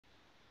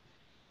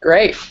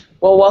Great.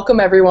 Well, welcome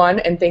everyone,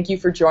 and thank you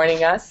for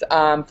joining us.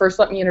 First,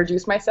 let me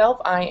introduce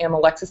myself. I am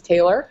Alexis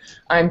Taylor.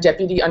 I'm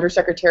Deputy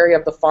Undersecretary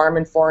of the Farm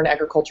and Foreign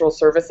Agricultural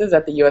Services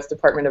at the U.S.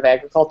 Department of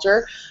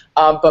Agriculture.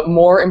 But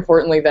more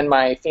importantly than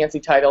my fancy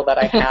title that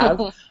I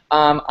have,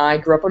 I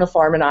grew up on a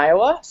farm in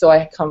Iowa, so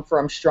I come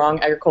from strong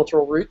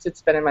agricultural roots.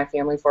 It's been in my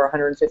family for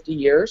 150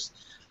 years.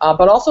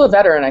 But also a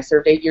veteran. I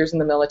served 8 years in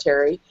the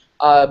military,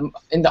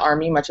 in the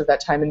Army, much of that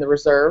time in the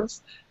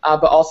reserves,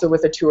 but also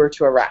with a tour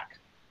to Iraq.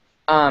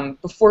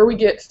 Before we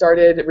get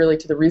started really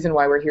to the reason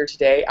why we're here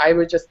today, I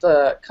would just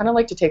kind of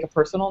like to take a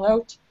personal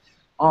note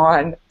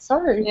on,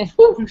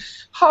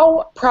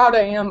 how proud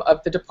I am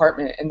of the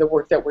department and the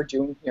work that we're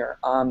doing here.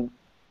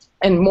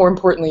 And more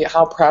importantly,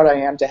 how proud I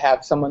am to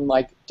have someone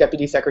like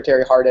Deputy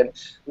Secretary Harden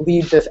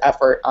lead this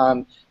effort.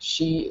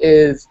 She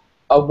is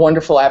a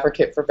wonderful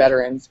advocate for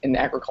veterans in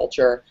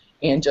agriculture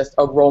and just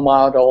a role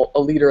model,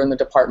 a leader in the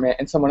department,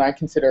 and someone I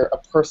consider a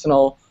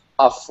personal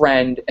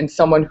friend and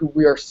someone who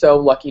we are so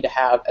lucky to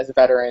have as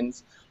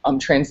veterans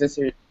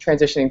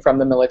transitioning from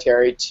the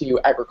military to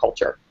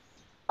agriculture.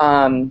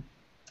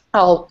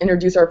 I'll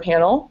introduce our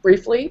panel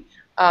briefly.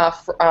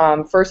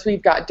 First,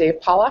 we've got Dave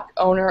Pollack,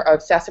 owner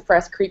of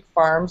Sassafras Creek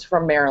Farms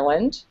from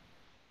Maryland.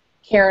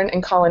 Karen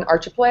and Colin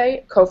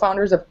Archiplay,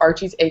 co-founders of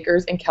Archie's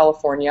Acres in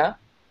California.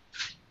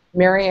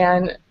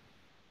 Marianne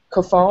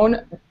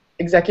Cofone,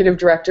 executive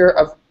director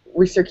of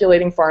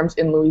Recirculating Farms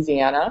in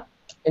Louisiana.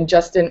 And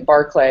Justin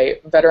Barclay,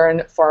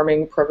 Veteran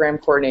Farming Program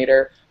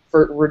Coordinator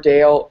for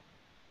Rodale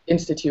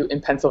Institute in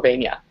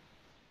Pennsylvania.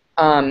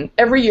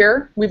 Every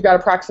year, we've got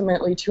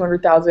approximately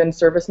 200,000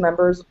 service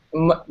members,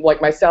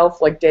 like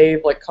myself, like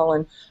Dave, like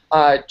Colin,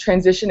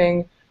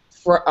 transitioning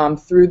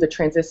through the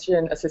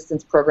Transition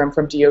Assistance Program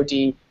from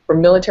DoD,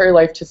 from military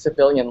life to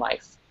civilian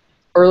life.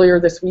 Earlier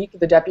this week,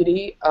 the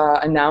deputy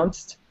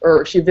announced,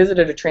 or she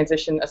visited a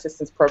Transition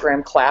Assistance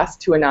Program class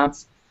to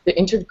announce the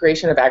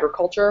integration of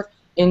agriculture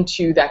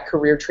into that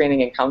career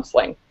training and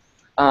counseling.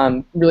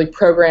 Really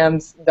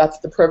programs, that's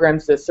the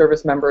programs that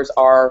service members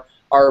are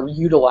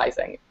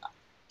utilizing.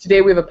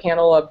 Today we have a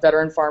panel of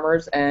veteran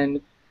farmers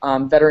and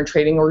veteran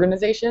training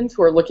organizations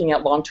who are looking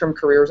at long-term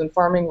careers in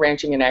farming,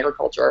 ranching, and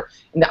agriculture,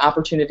 and the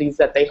opportunities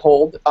that they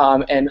hold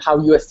and how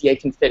USDA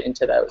can fit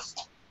into those.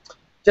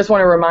 Just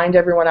want to remind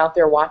everyone out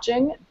there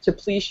watching to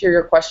please share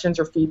your questions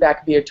or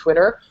feedback via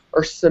Twitter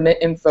or submit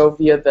info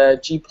via the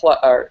G+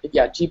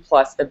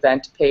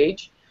 event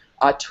page.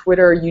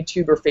 Twitter,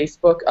 YouTube, or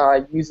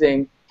Facebook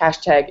using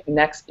hashtag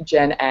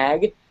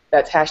NextGenAg.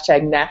 That's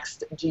hashtag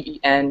Next,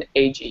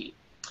 GENAG.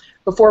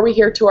 Before we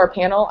hear to our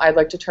panel, I'd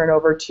like to turn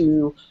over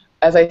to,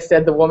 as I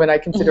said, the woman I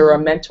consider a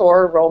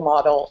mentor, role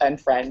model,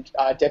 and friend,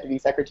 Deputy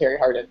Secretary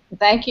Harden.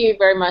 Thank you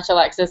very much,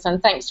 Alexis,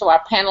 and thanks to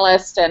our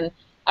panelists. And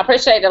I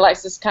appreciate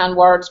Alexis' kind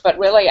words, but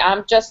really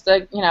I'm just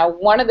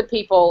one of the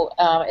people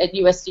at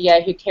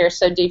USDA who cares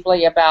so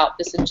deeply about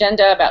this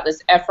agenda, about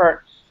this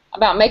effort,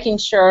 about making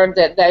sure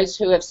that those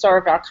who have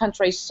served our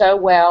country so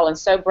well and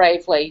so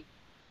bravely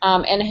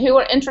and who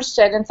are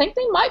interested and think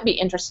they might be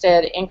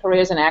interested in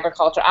careers in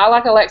agriculture. I,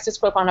 like Alexis,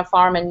 grew up on a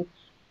farm, and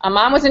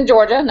mine was in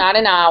Georgia, not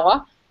in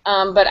Iowa,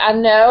 but I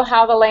know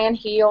how the land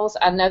heals.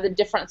 I know the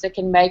difference it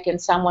can make in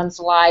someone's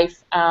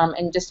life,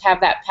 and just have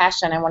that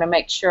passion. I want to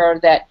make sure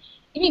that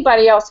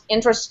anybody else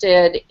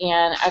interested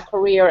in a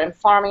career in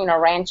farming or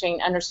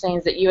ranching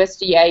understands that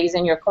USDA is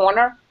in your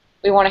corner.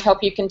 We want to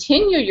help you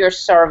continue your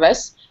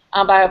service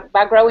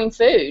by growing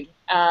food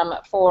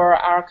for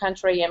our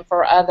country and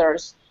for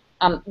others.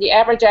 The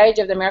average age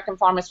of the American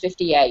farmer is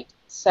 58.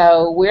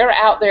 So we're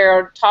out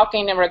there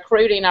talking and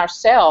recruiting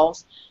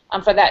ourselves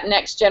for that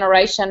next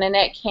generation, and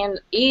that can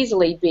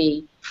easily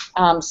be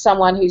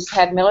someone who's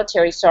had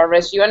military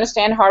service. You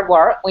understand hard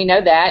work. We know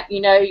that.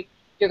 You know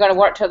you're going to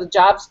work till the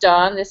job's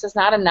done. This is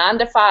not a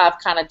 9-to-5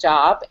 kind of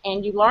job,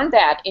 and you learn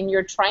that in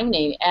your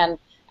training. And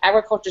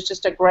agriculture is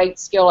just a great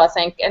skill, I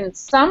think. And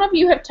some of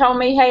you have told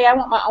me, hey, I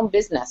want my own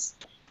business.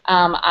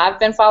 I've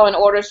been following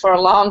orders for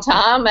a long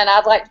time, and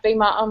I'd like to be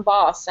my own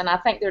boss. And I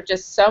think there are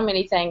just so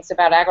many things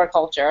about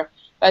agriculture,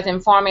 both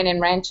in farming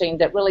and ranching,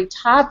 that really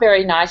tie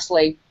very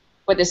nicely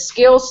with the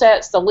skill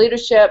sets, the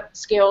leadership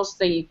skills,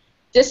 the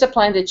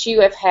discipline that you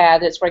have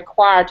had that's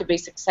required to be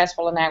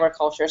successful in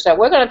agriculture. So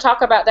we're going to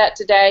talk about that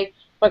today.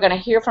 We're going to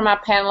hear from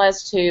our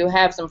panelists who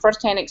have some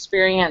firsthand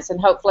experience and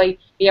hopefully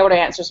be able to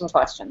answer some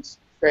questions.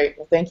 Great.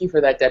 Well, thank you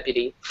for that,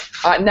 Deputy.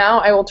 Now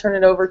I will turn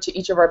it over to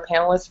each of our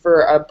panelists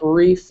for a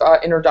brief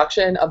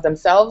introduction of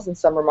themselves and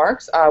some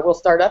remarks. We'll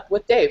start up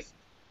with Dave.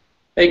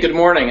 Hey, good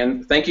morning,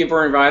 and thank you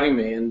for inviting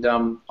me. And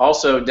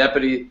also,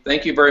 Deputy,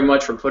 thank you very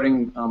much for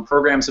putting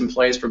programs in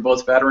place for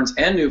both veterans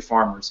and new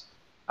farmers.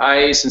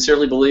 I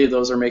sincerely believe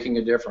those are making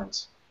a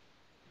difference.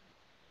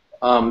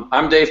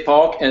 I'm Dave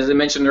Polk. As I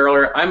mentioned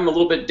earlier, I'm a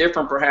little bit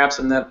different perhaps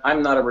in that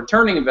I'm not a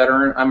returning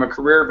veteran, I'm a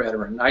career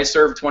veteran. I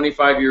served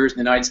 25 years in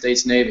the United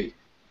States Navy.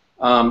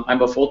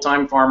 I'm a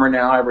full-time farmer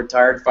now. I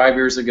retired 5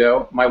 years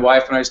ago. My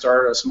wife and I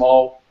started a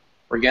small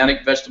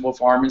organic vegetable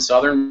farm in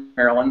southern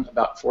Maryland,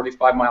 about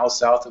 45 miles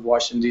south of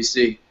Washington,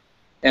 D.C.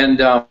 And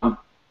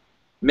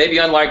maybe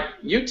unlike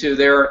you two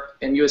there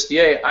in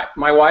USDA,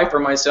 my wife or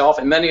myself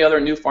and many other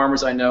new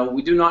farmers I know,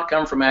 we do not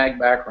come from ag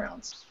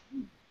backgrounds.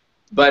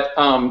 But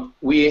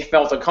we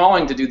felt a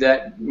calling to do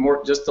that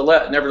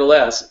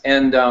nevertheless.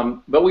 And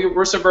but we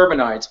were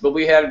suburbanites. But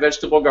we had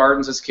vegetable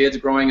gardens as kids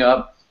growing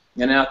up.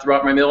 And now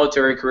throughout my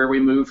military career, we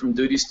moved from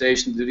duty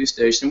station to duty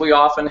station. We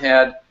often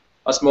had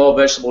a small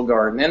vegetable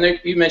garden. And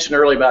you mentioned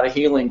earlier about a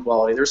healing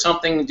quality. There's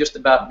something just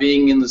about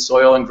being in the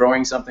soil and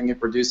growing something and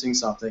producing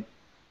something.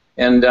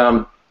 And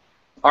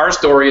our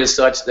story is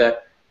such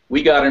that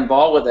we got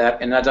involved with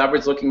that, and as I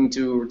was looking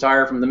to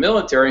retire from the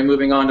military and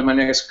moving on to my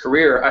next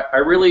career, I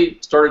really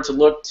started to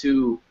look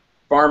to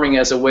farming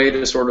as a way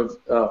to sort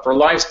of, for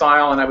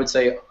lifestyle and I would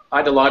say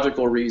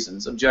ideological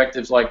reasons,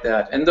 objectives like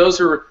that. And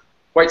those are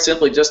quite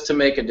simply just to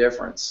make a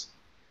difference.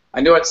 I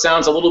know it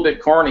sounds a little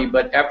bit corny,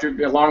 but after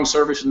a long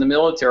service in the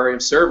military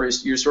of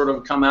service, you sort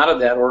of come out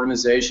of that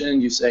organization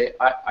and you say,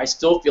 I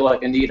still feel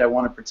like I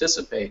want to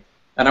participate.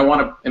 And I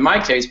want to, in my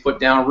case, put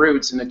down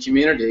roots in the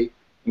community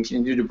and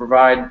continue to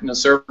provide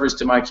service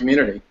to my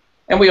community.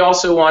 And we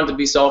also wanted to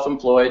be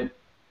self-employed.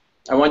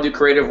 I wanted to do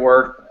creative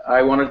work.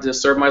 I wanted to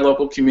serve my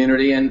local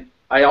community. And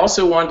I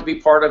also wanted to be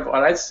part of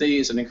what I see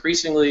as an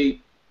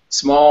increasingly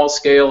small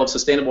scale of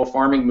sustainable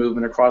farming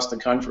movement across the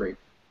country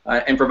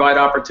and provide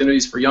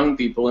opportunities for young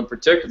people in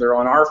particular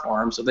on our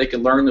farm so they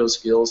can learn those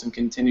skills and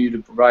continue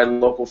to provide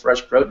local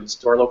fresh produce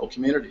to our local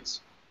communities.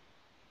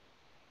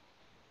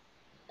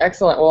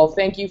 Excellent. Well,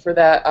 thank you for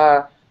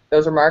that.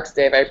 Those remarks,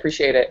 Dave. I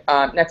appreciate it.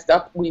 Next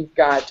up, we've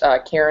got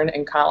Karen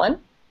and Colin.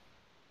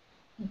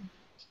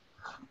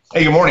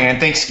 Hey, good morning, and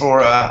thanks for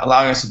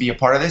allowing us to be a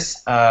part of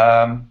this.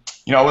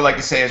 You know, I would like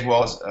to say, as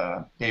well as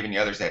Dave and the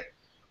others, that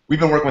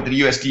we've been working with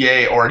the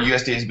USDA, or the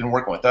USDA has been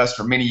working with us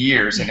for many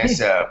years, and it's,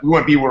 we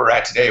wouldn't be where we're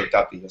at today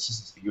without the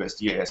assistance of the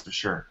USDA, that's for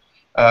sure.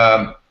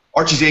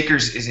 Archie's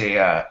Acres is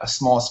a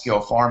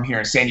small-scale farm here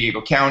in San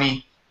Diego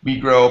County. We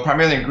grow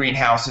primarily in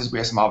greenhouses. We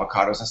have some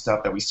avocados and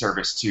stuff that we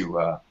service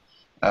to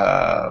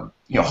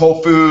you know,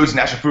 Whole Foods,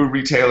 natural food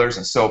retailers,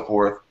 and so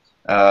forth.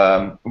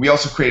 We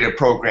also created a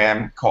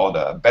program called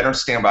Veteran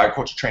Sustainable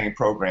Agriculture Training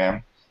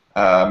Program,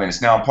 and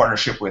it's now in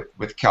partnership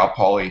with Cal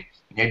Poly.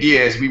 And the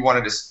idea is we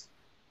wanted to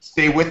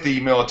stay with the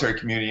military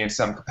community in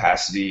some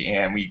capacity,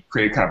 and we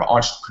created kind of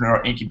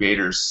entrepreneurial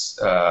incubators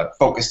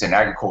focused in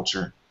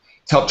agriculture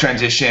to help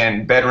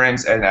transition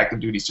veterans and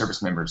active duty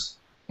service members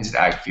into the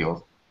ag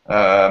field.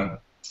 And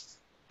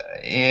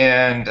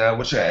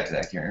what should I add to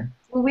that, Karen?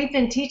 Well, we've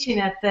been teaching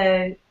at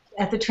the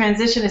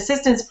Transition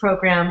Assistance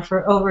Program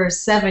for over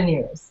 7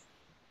 years,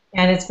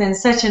 and it's been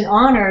such an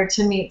honor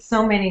to meet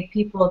so many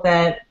people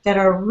that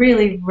are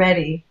really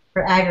ready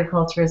for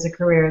agriculture as a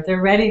career.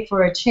 They're ready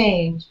for a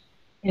change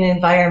in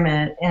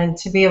environment and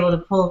to be able to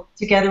pull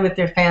together with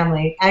their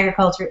family.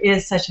 Agriculture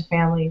is such a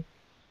family.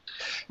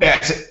 Yeah,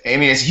 I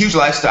mean, it's a huge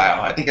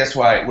lifestyle. I think that's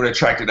why it would have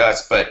attracted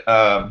us, but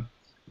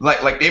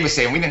like Dave was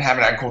saying, we didn't have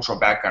an agricultural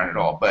background at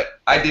all,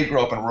 but I did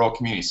grow up in a rural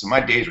community, so my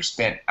days were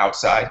spent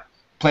outside,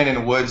 playing in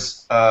the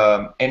woods,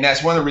 and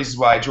that's one of the reasons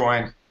why I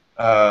joined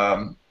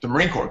the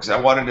Marine Corps, because I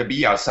wanted to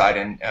be outside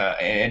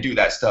and do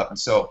that stuff. And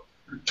so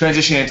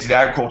transitioning into the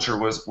agriculture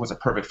was a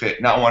perfect fit.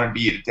 Not wanting to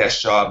be at a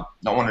desk job,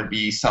 not wanting to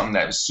be something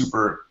that was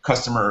super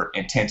customer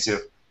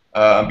intensive,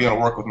 being able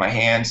to work with my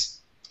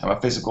hands. I'm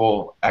a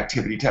physical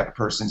activity type of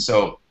person,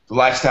 so the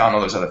lifestyle and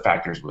all those other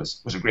factors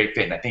was a great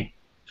fit, and I think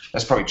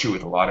that's probably true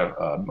with a lot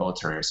of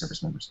military or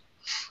service members.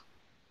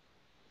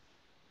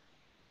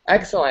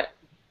 Excellent.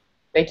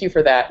 Thank you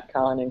for that,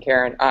 Colin and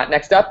Karen.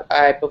 Next up,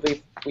 I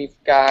believe we've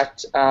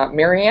got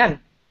Mary Ann.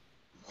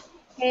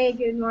 Hey,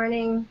 good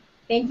morning.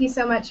 Thank you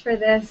so much for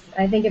this.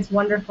 I think it's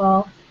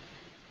wonderful.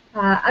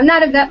 I'm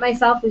not a vet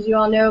myself, as you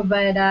all know,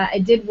 but I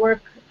did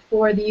work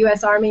for the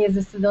U.S. Army as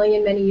a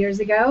civilian many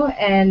years ago,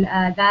 and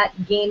that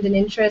gained an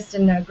interest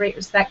and a great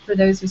respect for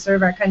those who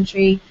serve our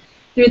country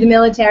through the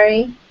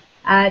military.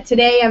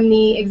 Today, I'm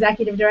the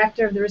Executive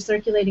Director of the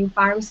Recirculating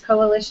Farms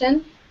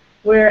Coalition.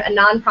 We're a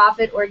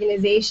nonprofit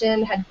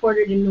organization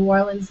headquartered in New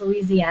Orleans,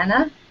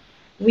 Louisiana.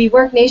 We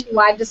work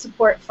nationwide to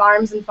support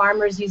farms and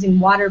farmers using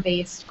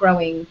water-based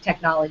growing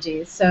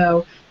technologies,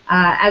 so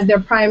as their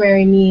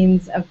primary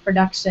means of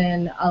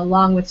production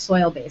along with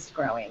soil-based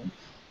growing.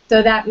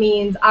 So that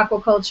means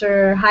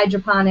aquaculture,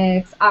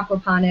 hydroponics,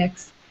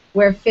 aquaponics,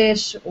 where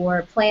fish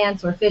or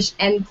plants or fish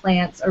and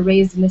plants are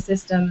raised in a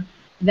system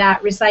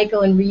that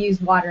recycle and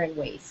reuse water and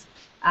waste.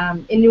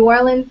 In New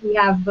Orleans, we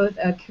have both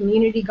a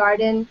community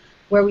garden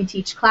where we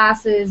teach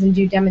classes and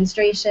do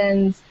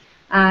demonstrations,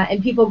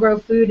 and people grow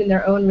food in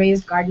their own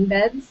raised garden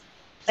beds.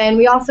 And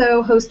we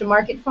also host a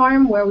market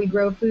farm where we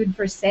grow food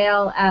for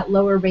sale at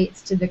lower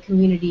rates to the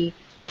community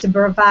to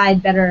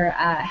provide better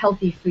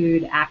healthy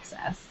food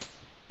access.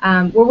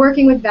 We're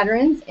working with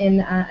veterans in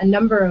a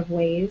number of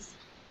ways.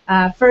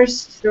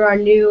 First, through our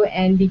new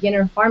and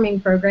beginner farming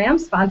program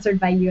sponsored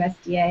by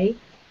USDA.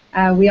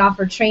 We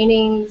offer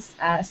trainings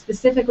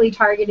specifically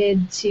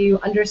targeted to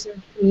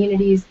underserved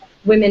communities,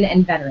 women,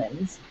 and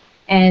veterans.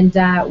 And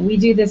we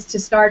do this to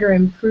start or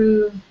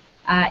improve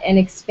and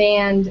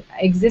expand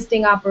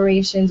existing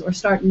operations or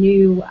start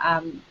new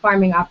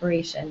farming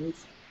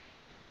operations.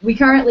 We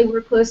currently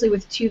work closely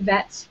with 2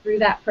 vets through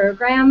that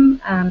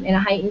program in a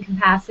heightened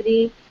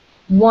capacity.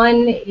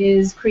 One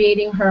is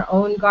creating her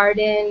own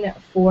garden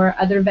for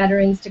other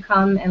veterans to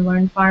come and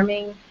learn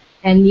farming,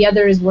 and the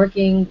other is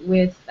working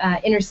with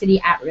inner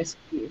city at-risk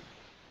youth.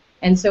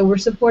 And so we're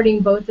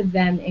supporting both of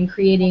them in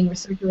creating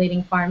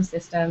recirculating farm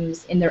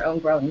systems in their own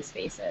growing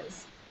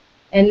spaces.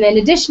 And then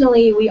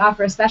additionally, we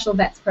offer a special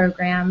vets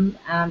program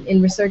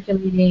in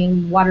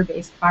recirculating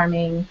water-based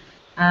farming,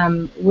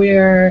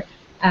 where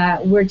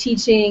we're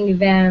teaching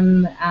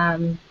them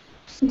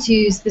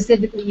to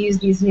specifically use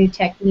these new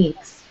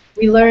techniques.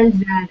 We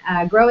learned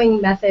that growing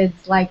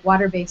methods like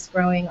water-based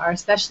growing are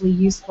especially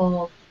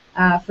useful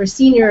for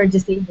senior or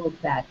disabled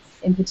vets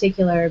in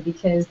particular,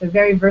 because they're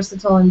very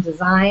versatile in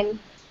design,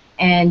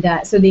 and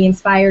so they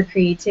inspire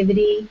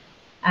creativity.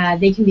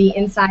 They can be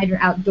inside or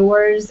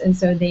outdoors, and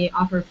so they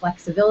offer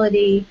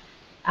flexibility.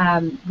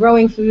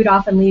 Growing food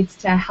often leads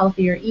to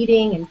healthier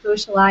eating and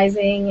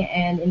socializing,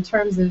 and in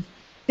terms of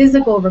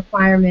physical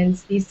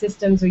requirements, these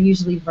systems are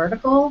usually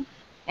vertical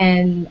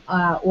and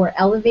or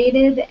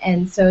elevated,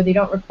 and so they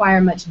don't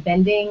require much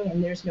bending,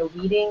 and there's no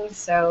weeding.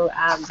 So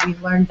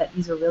we've learned that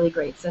these are really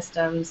great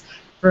systems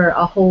for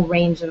a whole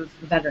range of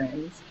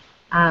veterans.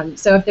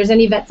 So if there's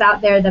any vets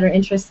out there that are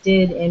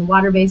interested in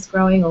water-based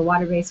growing or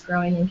water-based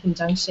growing in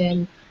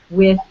conjunction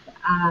with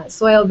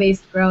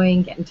soil-based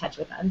growing, get in touch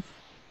with us.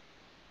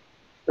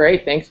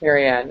 Great, thanks,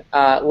 Marianne.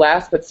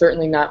 Last but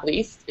certainly not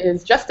least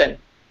is Justin.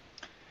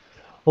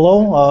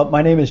 Hello,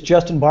 my name is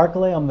Justin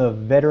Barclay. I'm the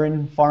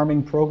Veteran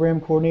Farming Program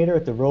Coordinator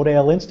at the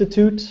Rodale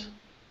Institute.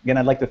 Again,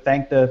 I'd like to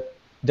thank the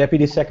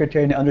Deputy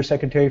Secretary and the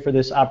Undersecretary for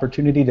this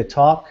opportunity to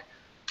talk.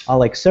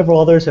 Like several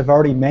others have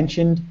already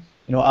mentioned,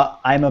 you know,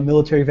 I'm a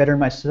military veteran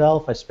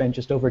myself. I spent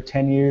just over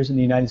 10 years in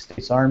the United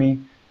States Army,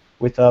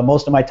 with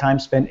most of my time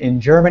spent in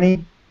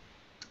Germany.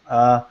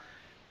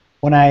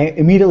 When I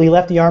immediately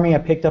left the Army, I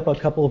picked up a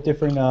couple of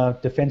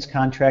different defense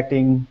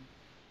contracting,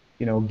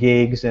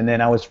 gigs, and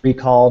then I was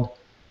recalled.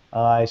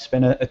 I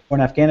spent a tour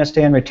in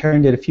Afghanistan,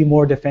 returned, did a few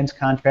more defense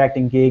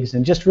contracting gigs,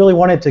 and just really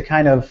wanted to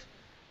kind of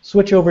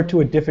switch over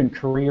to a different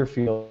career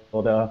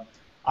field.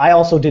 I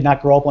also did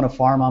not grow up on a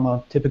farm. I'm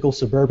a typical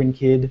suburban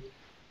kid.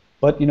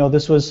 But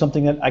this was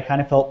something that I kind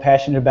of felt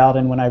passionate about,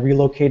 and when I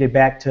relocated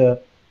back to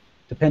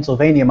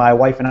Pennsylvania, my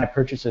wife and I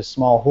purchased a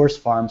small horse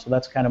farm, so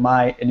that's kind of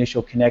my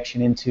initial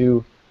connection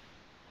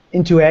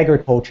into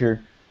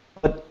agriculture.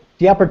 But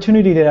the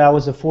opportunity that I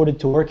was afforded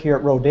to work here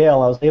at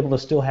Rodale, I was able to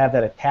still have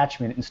that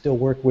attachment and still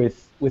work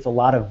with a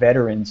lot of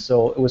veterans.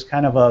 So it was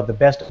kind of the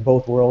best of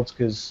both worlds,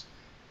 because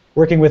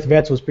working with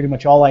vets was pretty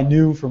much all I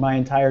knew for my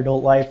entire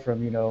adult life,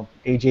 from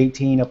age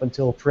 18 up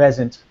until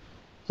present.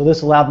 So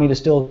this allowed me to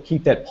still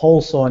keep that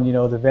pulse on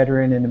the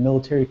veteran and the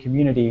military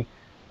community,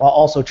 while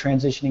also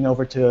transitioning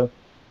over to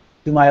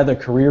my other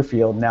career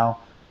field. Now,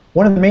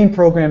 one of the main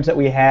programs that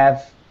we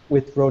have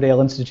with Rodale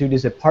Institute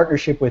is a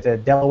partnership with a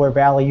Delaware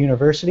Valley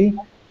University,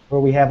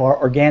 where we have our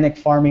organic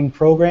farming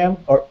program,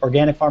 or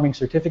organic farming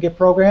certificate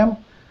program.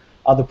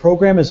 The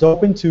program is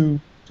open to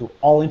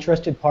all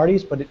interested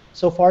parties, but it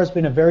so far has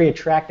been a very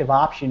attractive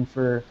option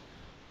for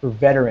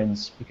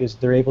veterans, because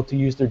they're able to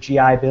use their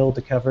GI Bill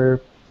to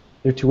cover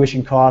their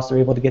tuition costs. They're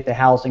able to get the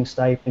housing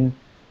stipend.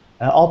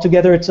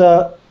 Altogether, it's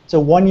a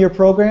one-year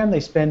program. They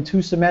spend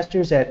 2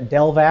 semesters at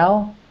Del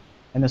Val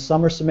and a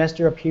summer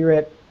semester up here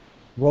at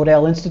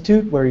Rodale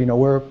Institute,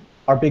 where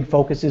our big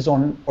focus is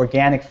on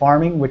organic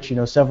farming, which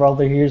several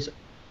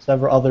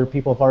other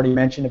people have already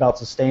mentioned about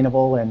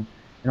sustainable and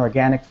an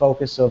organic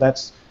focus. So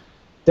that's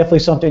definitely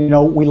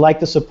something we like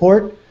to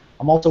support.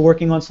 I'm also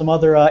working on some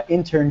other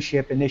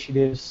internship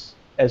initiatives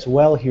as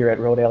well here at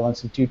Rodale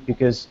Institute,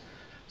 because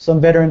some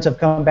veterans have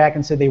come back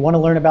and said they want to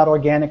learn about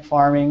organic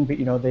farming, but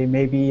they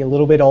may be a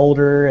little bit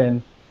older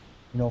and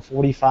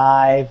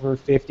 45 or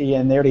 50,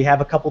 and they already have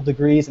a couple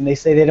degrees, and they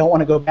say they don't want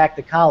to go back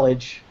to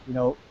college,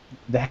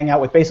 to hang out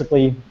with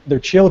basically their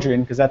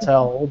children, because that's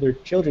how old their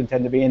children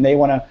tend to be, and they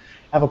want to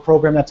have a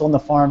program that's on the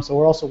farm. So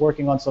we're also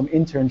working on some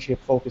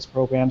internship-focused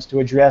programs to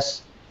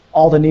address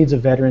all the needs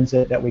of veterans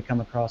that we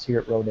come across here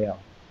at Rodale.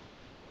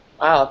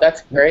 Wow,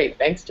 that's great.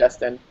 Thanks,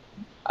 Justin.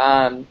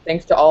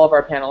 Thanks to all of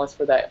our panelists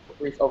for that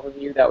brief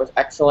overview. That was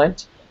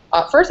excellent.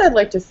 First, I'd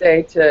like to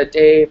say to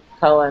Dave,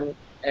 Colin,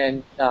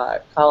 and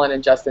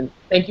Justin,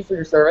 thank you for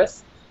your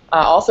service.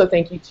 Also,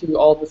 thank you to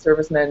all the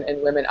servicemen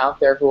and women out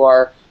there who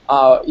are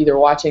either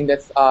watching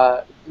this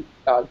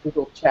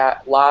Google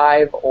chat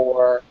live,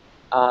 or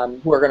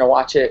who are going to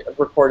watch it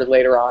recorded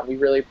later on. We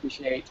really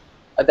appreciate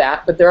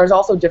that. But there is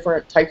also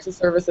different types of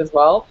service as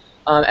well.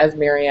 As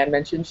Marianne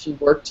mentioned, she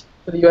worked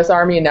for the U.S.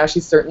 Army, and now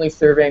she's certainly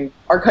serving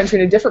our country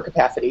in a different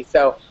capacity.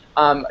 So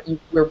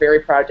we're very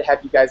proud to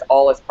have you guys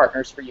all as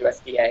partners for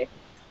USDA.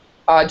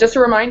 Just a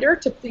reminder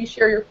to please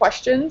share your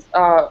questions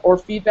or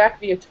feedback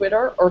via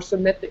Twitter, or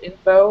submit the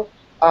info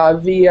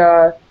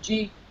via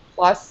G+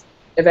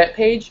 event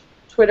page,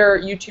 Twitter,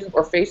 YouTube,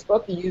 or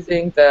Facebook,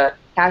 using the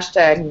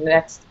hashtag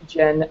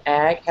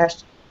NextGenAg,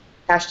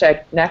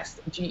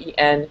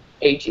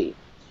 #NextGenAG.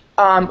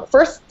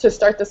 First, to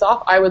start this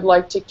off, I would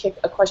like to kick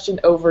a question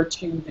over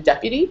to the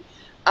deputy.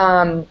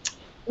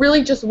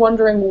 Really just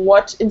wondering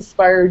what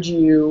inspired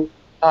you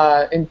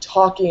what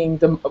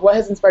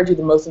has inspired you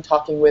the most in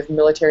talking with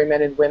military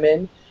men and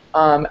women,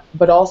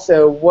 but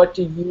also what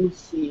do you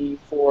see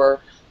for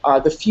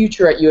the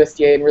future at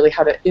USDA and really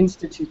how to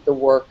institute the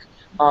work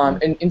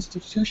and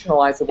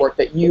institutionalize the work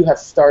that you have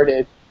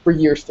started for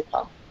years to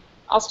come?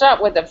 I'll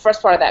start with the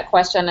first part of that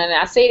question, and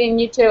I see it in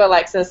you too,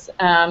 Alexis.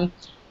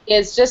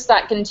 Is just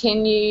that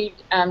continued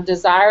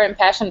desire and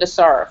passion to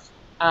serve.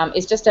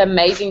 It's just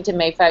amazing to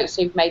me, folks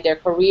who've made their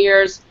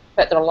careers,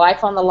 put their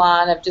life on the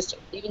line, have just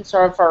even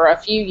served for a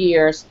few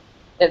years,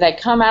 that they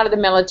come out of the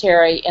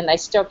military and they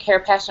still care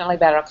passionately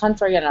about our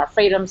country and our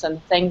freedoms and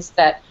the things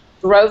that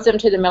drove them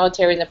to the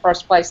military in the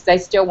first place. They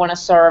still want to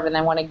serve and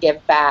they want to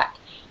give back.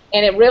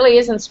 And it really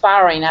is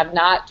inspiring. I've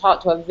not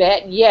talked to a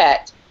vet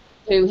yet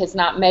who has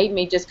not made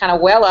me just kind of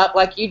well up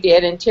like you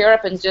did and tear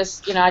up and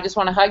just, I just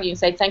want to hug you and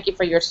say thank you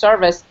for your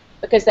service,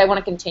 because they want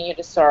to continue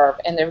to serve,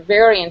 and they're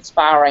very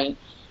inspiring.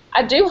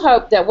 I do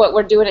hope that what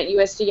we're doing at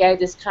USDA,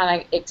 this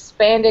kind of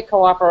expanded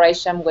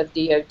cooperation with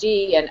DOD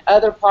and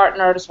other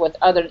partners, with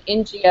other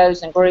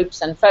NGOs and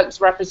groups and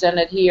folks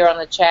represented here on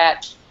the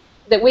chat,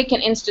 that we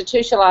can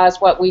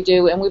institutionalize what we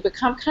do and we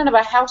become kind of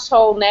a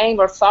household name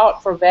or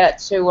thought for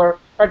vets who are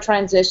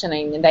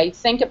transitioning. And they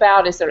think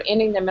about, as they're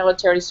ending their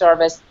military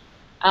service,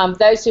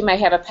 those who may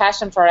have a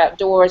passion for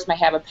outdoors, may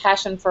have a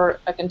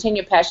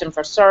continued passion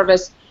for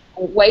service,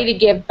 a way to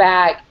give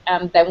back.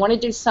 They want to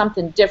do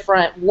something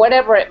different,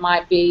 whatever it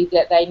might be,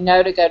 that they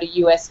know to go to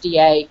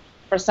USDA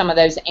for some of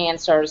those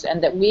answers,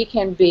 and that we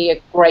can be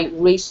a great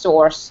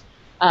resource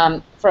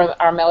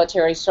for our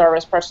military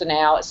service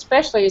personnel,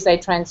 especially as they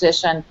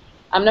transition.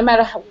 No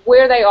matter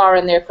where they are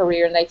in their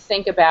career and they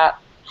think about,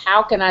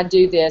 how can I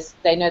do this,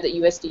 they know that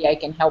USDA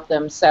can help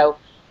them. So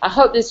I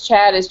hope this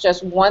chat is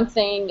just one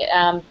thing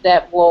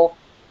that will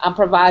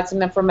provide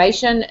some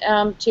information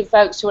to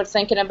folks who are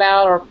thinking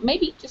about, or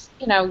maybe just,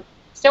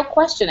 still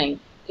questioning,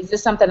 is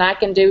this something I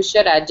can do,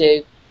 should I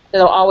do?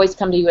 They'll always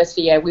come to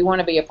USDA. We want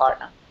to be a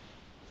partner.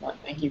 Well,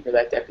 thank you for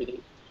that, Deputy.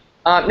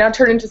 Now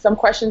turning to some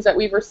questions that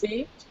we've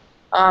received.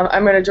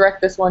 I'm going to direct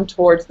this one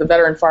towards the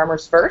veteran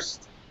farmers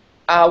first.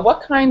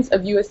 What kinds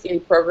of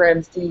USDA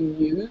programs do you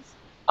use,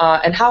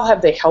 and how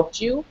have they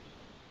helped you?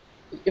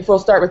 If we'll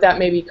start with that,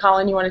 maybe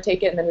Colin, you want to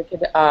take it, and then we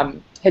could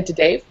head to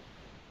Dave.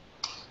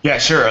 Yeah,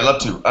 sure. I'd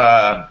love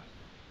to.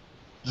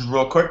 Just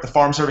real quick, the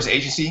Farm Service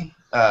Agency,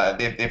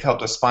 they've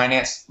helped us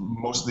finance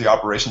most of the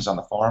operations on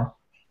the farm,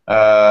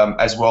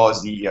 as well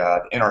as the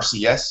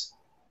NRCS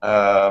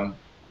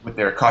with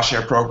their cost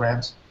share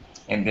programs,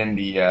 and then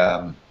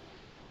the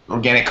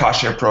organic cost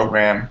share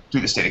program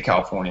through the state of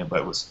California,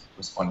 but was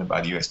funded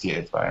by the USDA,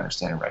 if I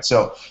understand it right.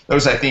 So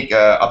those, I think,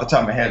 off the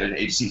top of my head, are the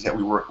agencies that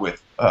we work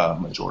with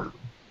majority of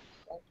them.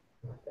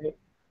 Great.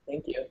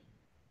 Thank you.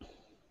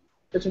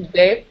 Switching to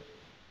Dave.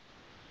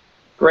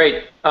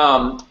 Great.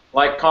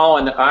 Like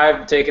Colin,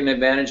 I've taken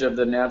advantage of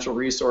the Natural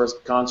Resource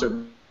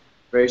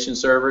Conservation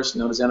Service,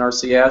 known as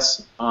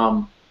NRCS.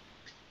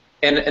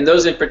 And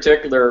those in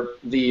particular,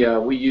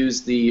 we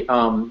use the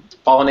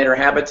pollinator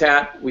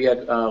habitat. We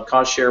had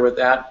cost share with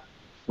that.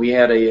 We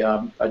had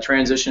a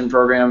transition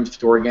program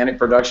to organic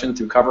production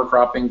through cover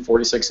cropping,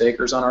 46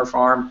 acres on our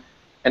farm.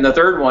 And the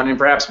third one, and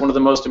perhaps one of the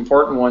most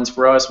important ones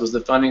for us, was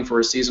the funding for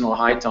a seasonal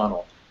high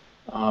tunnel.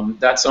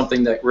 That's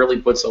something that really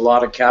puts a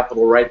lot of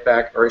capital right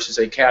back, or I should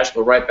say cash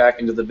flow right back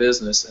into the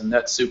business, and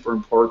that's super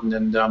important.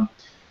 And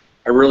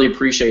I really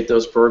appreciate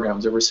those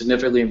programs. They were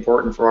significantly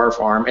important for our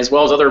farm, as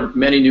well as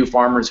many new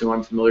farmers who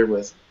I'm familiar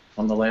with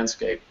on the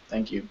landscape.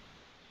 Thank you.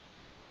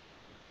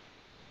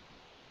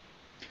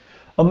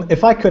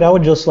 If I could, I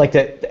would just like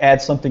to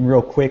add something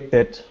real quick,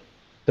 that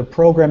the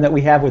program that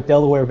we have with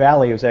Delaware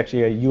Valley is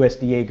actually a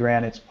USDA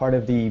grant. It's part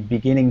of the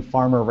Beginning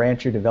Farmer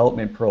Rancher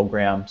Development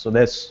Program. So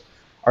that's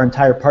our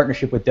entire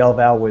partnership with Del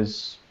Val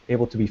was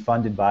able to be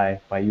funded by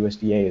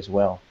USDA as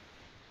well.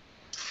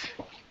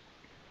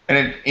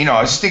 And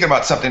I was just thinking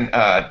about something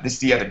this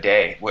the other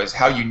day, was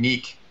how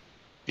unique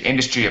the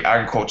industry of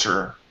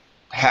agriculture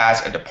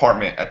has a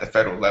department at the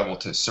federal level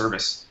to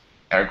service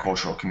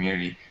agricultural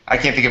community. I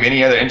can't think of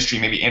any other industry,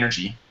 maybe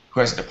energy, who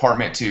has a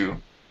department to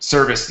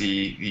service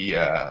the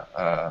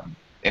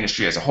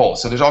industry as a whole.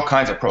 So there's all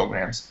kinds of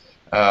programs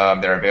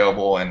that are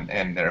available and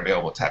that are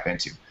available to tap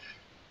into.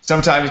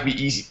 Sometimes it'd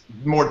be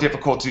more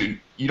difficult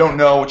you don't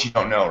know what you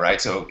don't know, right?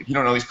 So if you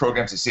don't know these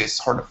programs exist, it's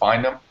hard to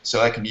find them. So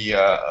that can be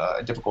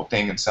a difficult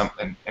thing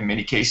in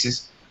many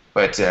cases.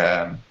 But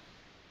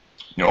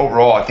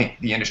overall, I think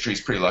the industry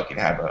is pretty lucky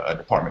to have a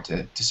department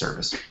to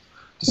service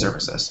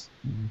us.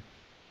 Mm-hmm.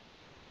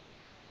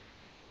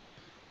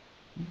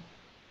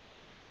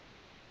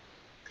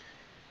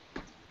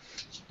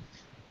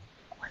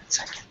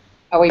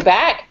 Are we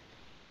back?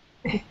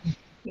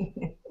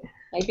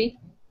 Maybe.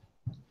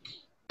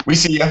 We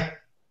see ya.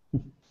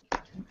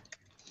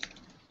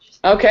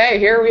 Okay,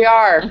 here we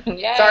are.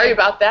 Yay. Sorry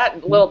about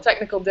that. Little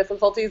technical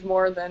difficulties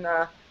more than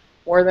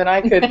more than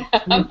I could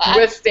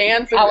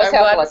withstand. So I was I'm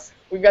glad helpless.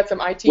 we've got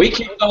some IT. We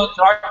kept on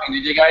talking.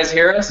 Did you guys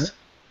hear us?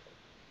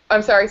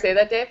 I'm sorry, say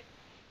that, Dave?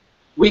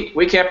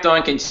 We kept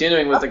on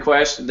continuing with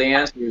the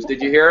answers.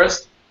 Did you hear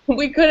us?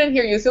 We couldn't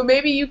hear you, so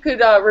maybe you could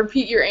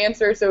repeat your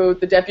answer so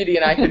the deputy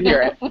and I could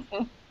hear it.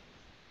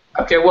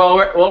 Okay, well,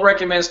 we'll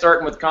recommend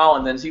starting with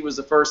Colin, then he was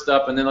the first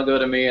up, and then they'll go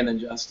to me and then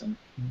Justin.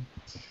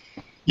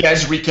 Yeah,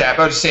 just to recap,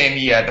 I was just saying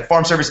the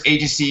Farm Service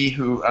Agency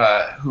who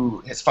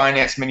has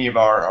financed many of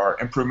our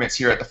improvements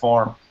here at the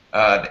farm,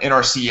 the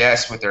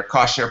NRCS with their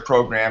cost share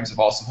programs have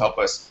also helped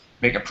us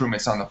make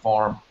improvements on the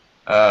farm,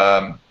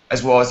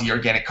 as well as the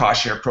organic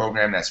cost share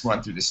program that's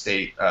run through the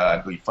state, I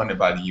believe funded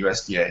by the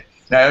USDA.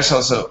 Now, I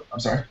also, I'm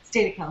sorry?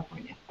 State of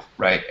California.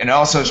 Right, and I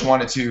also just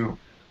wanted to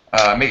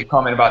make a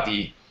comment about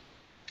the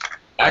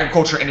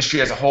agriculture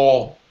industry as a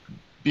whole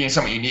being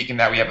somewhat unique in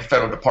that we have a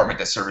federal department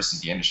that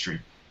services the industry.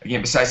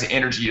 Again, besides the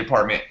energy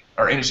department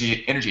or energy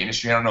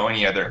industry, I don't know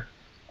any other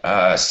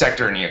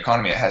sector in the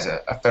economy that has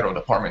a federal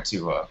department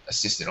to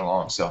assist it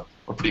along. So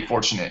we're pretty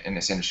fortunate in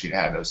this industry to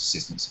have those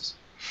assistances.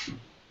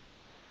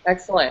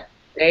 Excellent.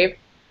 Dave?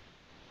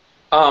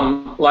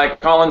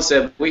 Like Colin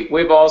said,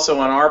 we've also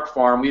on our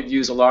farm, we've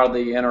used a lot of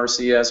the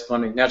NRCS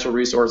funding, Natural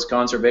Resource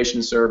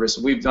Conservation Service.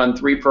 We've done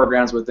 3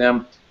 programs with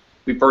them.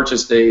 We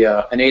purchased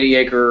an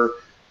 80-acre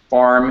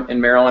farm in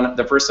Maryland.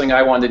 The first thing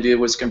I wanted to do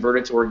was convert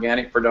it to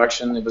organic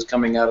production. It was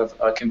coming out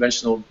of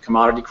conventional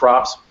commodity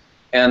crops.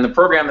 And the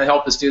program that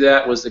helped us do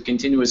that was the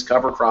continuous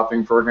cover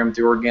cropping program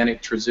through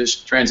organic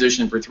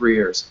transition for 3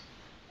 years.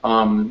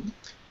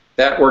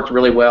 That worked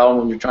really well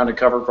when you're trying to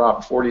cover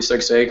crop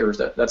 46 acres.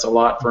 That's a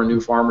lot for a new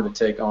farmer to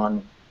take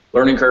on.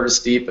 Learning curve is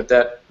steep, but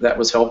that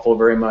was helpful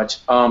very much.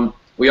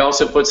 We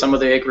also put some of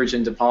the acreage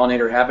into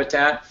pollinator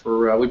habitat.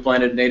 We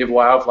planted native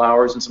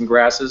wildflowers and some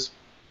grasses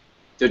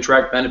to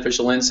attract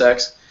beneficial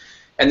insects.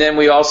 And then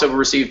we also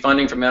received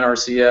funding from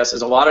NRCS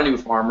as a lot of new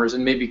farmers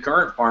and maybe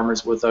current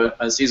farmers with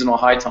a seasonal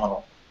high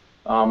tunnel.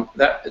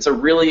 It's a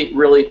really,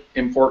 really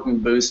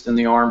important boost in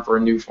the arm for a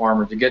new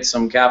farmer to get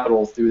some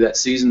capital through that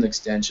season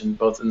extension,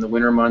 both in the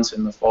winter months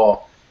and the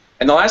fall.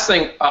 And the last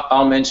thing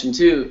I'll mention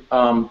too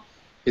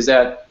is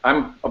that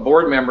I'm a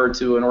board member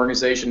to an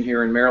organization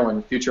here in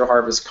Maryland, Future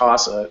Harvest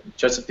CASA,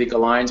 Chesapeake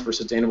Alliance for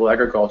Sustainable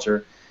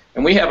Agriculture,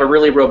 and we have a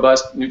really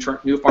robust new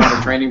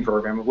farmer training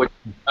program, of which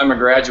I'm a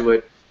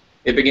graduate.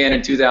 It began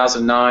in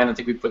 2009. I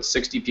think we put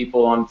 60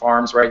 people on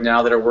farms right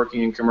now that are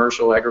working in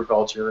commercial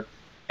agriculture.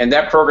 And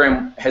that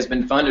program has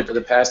been funded for the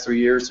past 3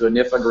 years to a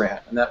NIFA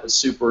grant, and that was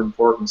super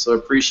important. So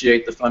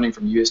appreciate the funding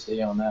from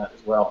USDA on that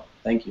as well.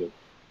 Thank you.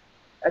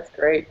 That's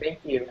great. Thank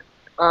you.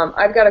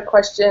 I've got a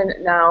question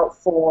now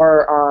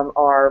for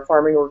our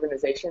farming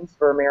organizations,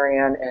 for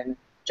Marianne and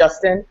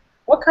Justin.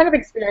 What kind of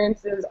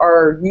experiences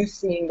are you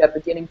seeing that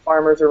beginning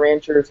farmers or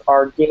ranchers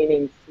are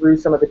gaining through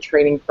some of the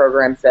training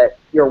programs that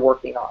you're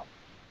working on?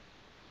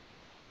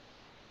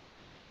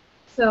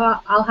 So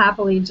I'll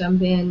happily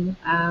jump in.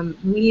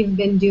 We've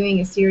been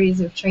doing a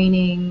series of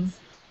trainings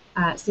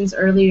since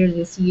earlier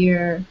this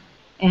year,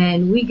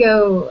 and we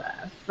go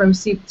from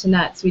soup to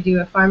nuts. We do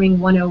a farming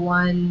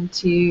 101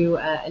 to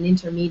an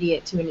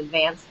intermediate to an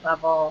advanced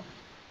level,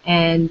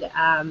 and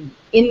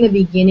in the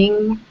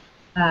beginning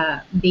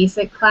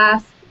basic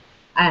class,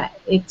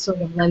 it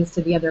sort of lends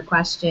to the other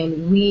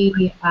question.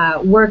 We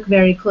work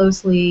very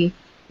closely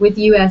with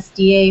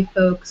USDA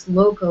folks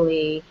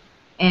locally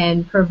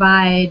and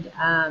provide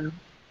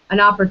an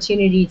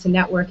opportunity to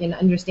network and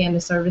understand the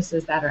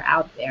services that are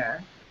out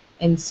there.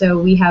 And so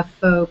we have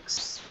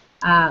folks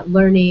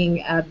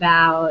learning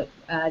about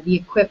the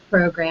EQUIP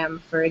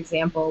program, for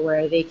example,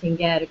 where they can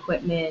get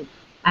equipment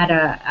at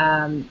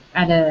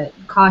a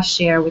cost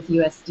share with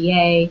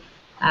USDA.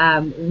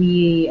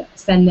 We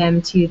send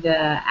them to the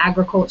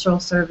agricultural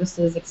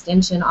services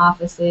extension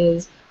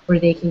offices where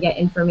they can get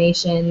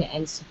information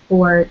and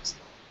support.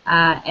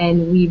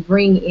 And we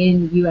bring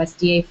in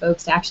USDA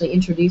folks to actually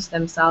introduce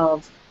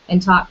themselves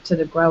and talk to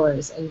the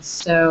growers. And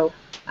so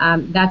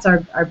that's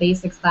our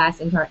basics class.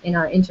 In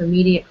our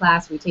intermediate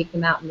class, we take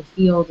them out in the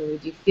field and we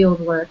do field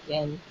work,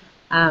 and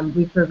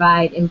we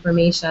provide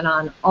information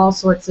on all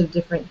sorts of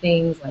different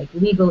things like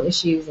legal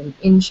issues and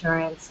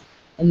insurance.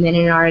 And then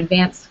in our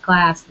advanced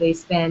class, they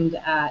spend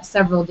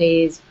several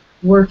days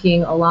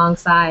working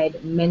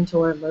alongside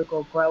mentor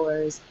local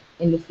growers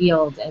in the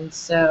field. And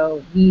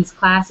so these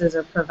classes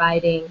are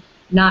providing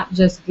not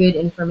just good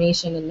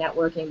information and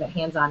networking, but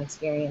hands-on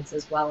experience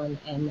as well,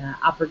 and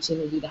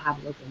opportunity to have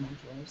local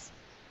mentors.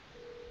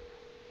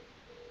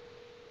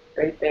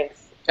 Great,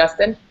 thanks.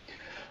 Justin?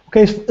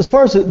 Okay, as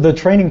far as the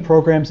training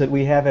programs that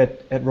we have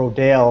at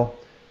Rodale,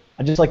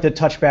 I'd just like to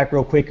touch back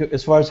real quick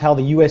as far as how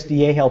the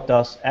USDA helped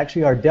us.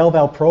 Actually, our Del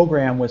Val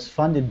program was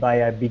funded by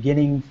a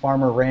Beginning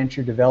Farmer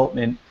Rancher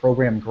Development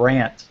Program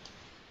grant.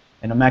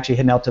 And I'm actually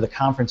heading out to the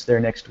conference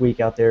there next week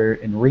out there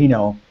in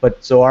Reno.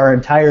 But so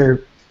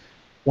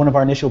one of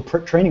our initial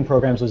training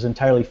programs was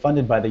entirely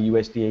funded by the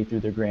USDA through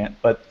their grant.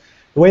 But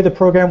the way the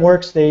program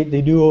works, they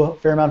do a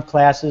fair amount of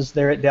classes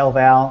there at Del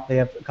Val. They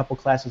have a couple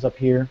classes up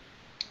here.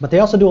 But they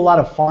also do a lot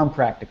of farm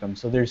practicum,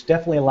 so there's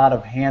definitely a lot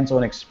of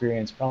hands-on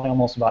experience, probably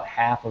almost about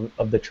half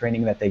of the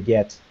training that they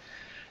get.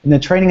 And the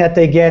training that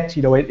they get,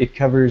 it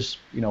covers,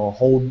 a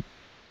whole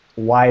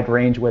wide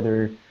range,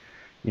 whether,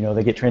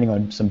 they get training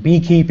on some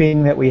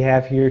beekeeping that we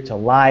have here, to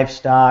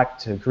livestock,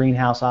 to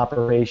greenhouse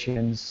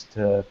operations,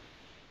 to,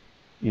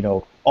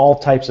 all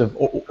types of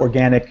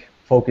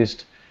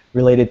organic-focused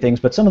related things.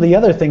 But some of the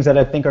other things that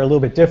I think are a little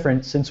bit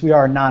different, since we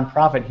are a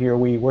nonprofit here,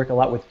 we work a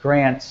lot with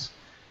grants.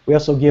 We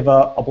also give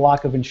a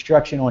block of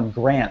instruction on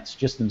grants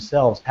just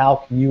themselves. How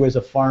can you as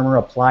a farmer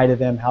apply to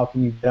them? How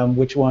can you get them?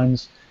 Which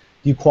ones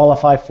do you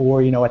qualify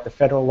for, at the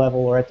federal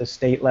level or at the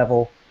state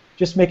level?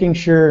 Just making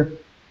sure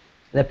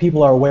that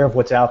people are aware of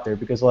what's out there,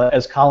 because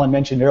as Colin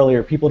mentioned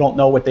earlier, people don't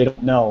know what they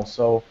don't know.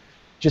 So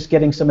just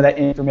getting some of that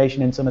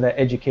information and some of that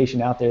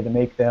education out there to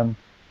make them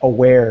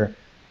aware.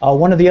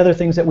 One of the other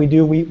things that we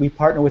do, we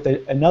partner with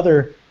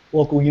another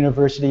local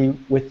university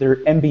with their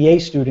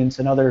MBA students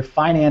and other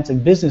finance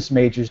and business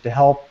majors to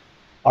help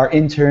our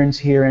interns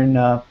here in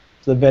the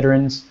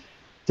veterans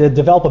to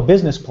develop a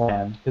business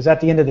plan. Because at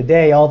the end of the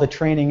day, all the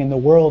training in the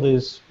world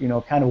is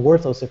kind of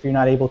worthless if you're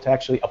not able to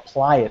actually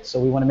apply it. So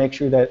we want to make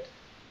sure that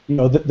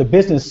the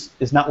business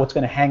is not what's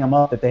going to hang them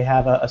up, that they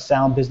have a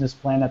sound business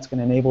plan that's going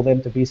to enable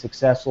them to be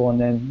successful and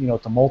then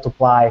to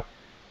multiply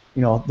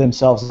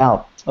themselves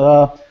out.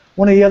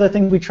 One of the other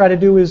things we try to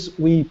do is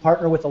we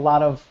partner with a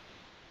lot of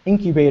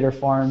incubator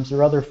farms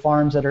or other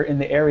farms that are in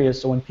the area,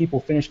 so when people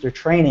finish their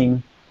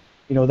training,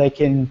 they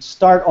can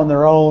start on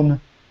their own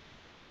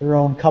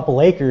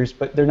couple acres,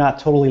 but they're not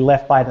totally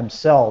left by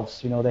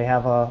themselves. They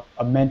have a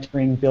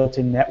mentoring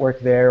built-in network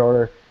there,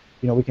 or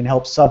we can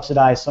help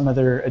subsidize some of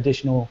their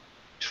additional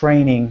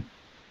training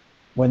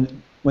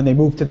when they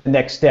move to the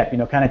next step.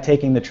 Kind of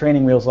taking the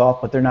training wheels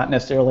off, but they're not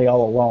necessarily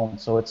all alone.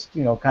 So it's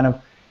kind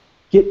of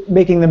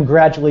making them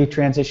gradually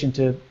transition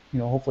to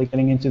hopefully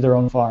getting into their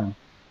own farm.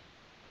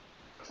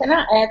 Can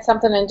I add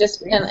something? And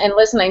just in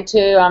listening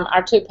to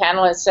our two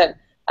panelists, that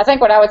I think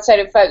what I would say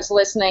to folks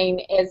listening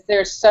is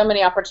there's so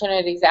many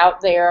opportunities out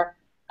there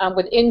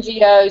with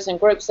NGOs and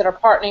groups that are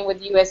partnering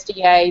with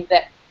USDA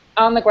that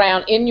on the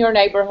ground in your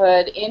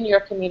neighborhood, in your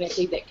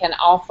community, that can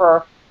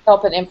offer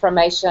help and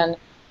information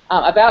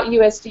about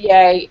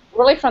USDA,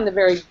 really from the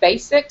very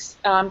basics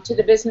to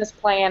the business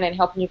plan and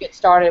helping you get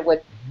started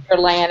with your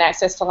land,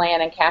 access to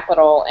land and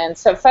capital. And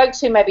so folks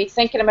who may be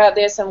thinking about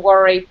this and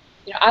worry,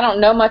 I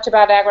don't know much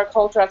about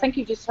agriculture. I think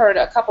you just heard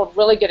a couple of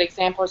really good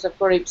examples of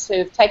groups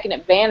who've taken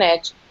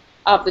advantage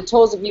of the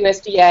tools of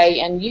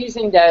USDA and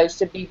using those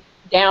to be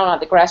down at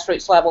the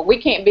grassroots level.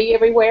 We can't be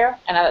everywhere,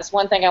 and that's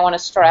one thing I want to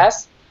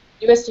stress.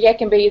 USDA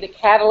can be the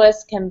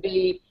catalyst, can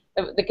be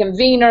the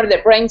convener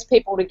that brings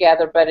people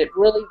together, but it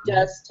really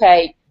does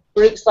take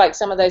groups like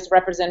some of those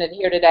represented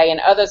here today and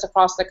others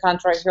across the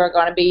country who are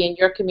going to be in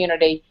your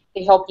community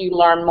to help you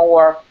learn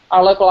more.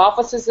 Our local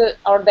offices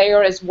are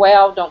there as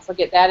well. Don't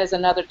forget that is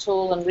another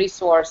tool and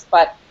resource.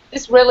 But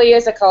this really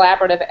is a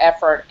collaborative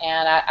effort,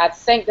 and I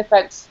think the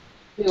folks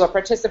who are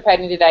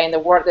participating today in the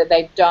work that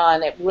they've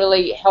done, it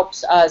really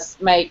helps us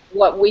make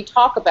what we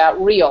talk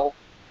about real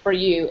for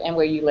you and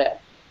where you live.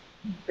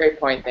 Great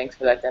point. Thanks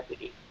for that,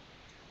 Deputy.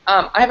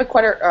 I have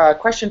a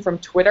question from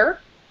Twitter,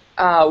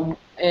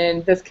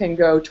 and this can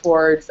go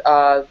towards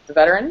the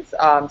veterans,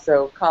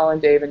 so Colin,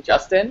 Dave, and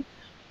Justin.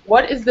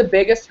 What is the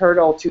biggest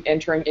hurdle to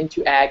entering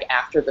into ag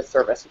after the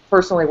service?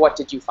 Personally, what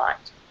did you find?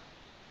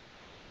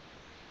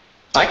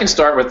 I can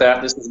start with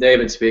that. This is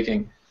David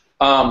speaking.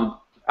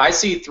 I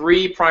see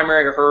three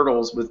primary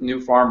hurdles with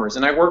new farmers,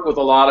 and I work with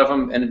a lot of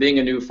them, and being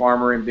a new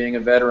farmer and being a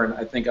veteran,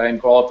 I think I am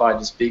qualified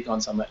to speak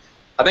on some of it.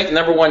 I think the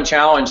number one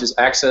challenge is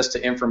access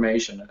to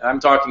information. I'm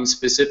talking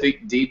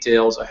specific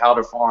details of how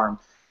to farm.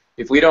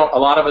 If we don't, a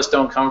lot of us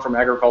don't come from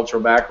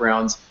agricultural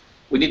backgrounds.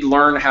 We need to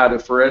learn how to,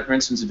 for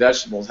instance,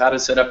 vegetables, how to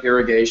set up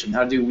irrigation,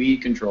 how to do weed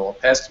control,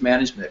 pest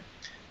management.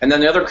 And then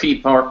the other key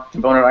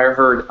component I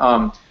heard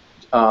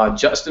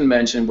Justin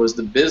mention was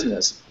the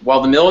business.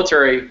 While the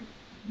military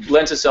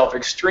lends itself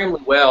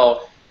extremely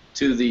well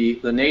to the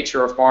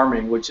nature of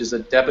farming, which, as the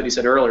deputy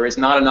said earlier, it's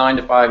not a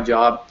 9-to-5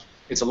 job.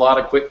 It's a lot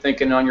of quick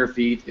thinking on your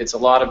feet. It's a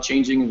lot of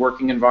changing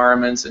working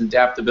environments,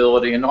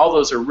 adaptability, and all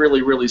those are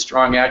really, really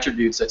strong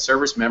attributes that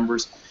service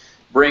members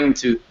bring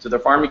to the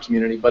farming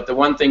community. But the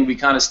one thing we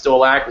kind of still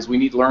lack is we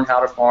need to learn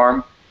how to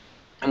farm,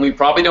 and we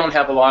probably don't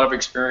have a lot of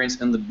experience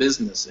in the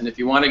business. And if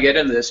you want to get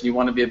into this and you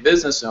want to be a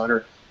business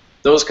owner,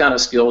 those kind of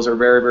skills are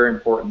very, very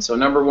important. So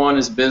number one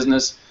is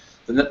business,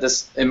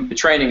 this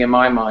training in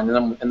my mind.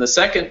 And the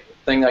second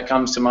thing that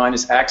comes to mind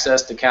is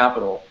access to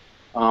capital.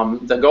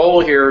 The goal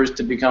here is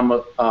to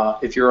become,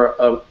 if you're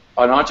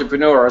an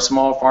entrepreneur or a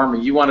small farmer,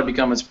 you want to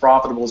become as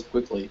profitable as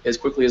quickly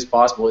as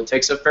possible. It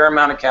takes a fair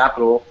amount of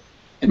capital,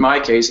 in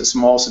my case, a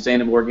small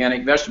sustainable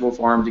organic vegetable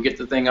farm, to get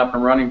the thing up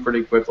and running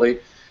pretty quickly.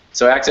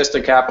 So access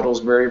to capital is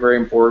very, very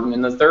important.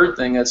 And the third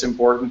thing that's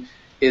important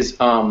is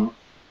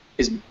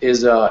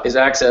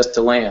access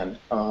to land.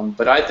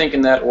 But I think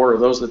in that order,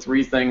 those are the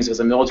three things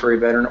as a military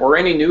veteran or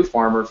any new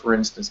farmer, for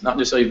instance, not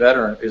necessarily a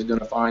veteran, is going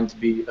to find to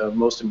be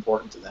most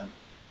important to them.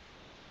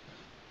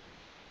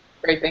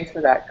 Great, thanks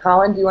for that.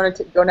 Colin, do you want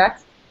to go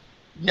next?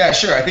 Yeah,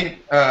 sure. I think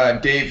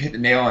Dave hit the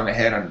nail on the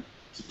head on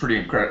some pretty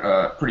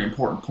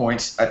important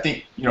points. I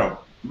think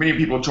many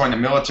people join the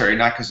military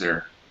not because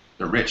they're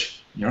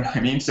rich. You know what I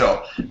mean?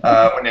 So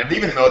when they're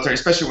leaving the military,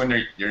 especially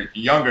when they're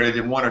younger, they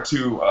did 1 or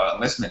 2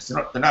 enlistments.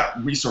 They're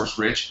not resource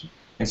rich,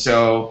 and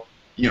so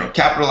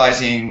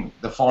capitalizing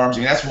the farms. I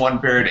mean, that's one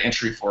barrier to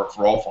entry for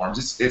all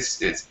farms.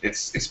 It's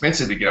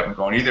expensive to get up and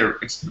going. Either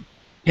it's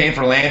paying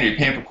for land, or you're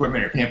paying for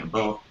equipment, or you're paying for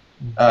both.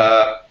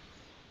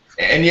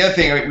 And the other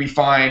thing we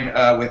find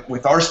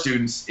with our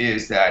students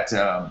is that,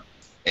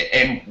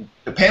 and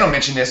the panel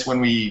mentioned this when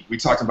we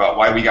talked about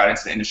why we got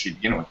into the industry to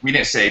begin with. We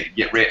didn't say to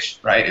get rich,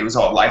 right? It was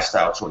all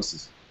lifestyle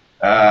choices.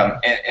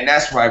 And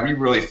that's why we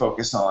really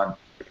focus on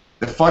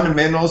the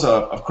fundamentals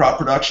of crop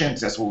production,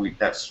 because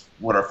that's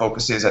what our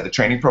focus is at the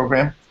training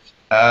program.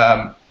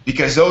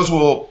 Because those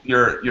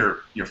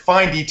your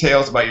fine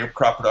details about your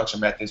crop production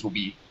methods will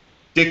be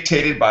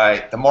dictated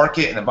by the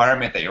market and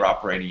environment that you're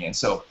operating in.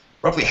 So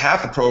roughly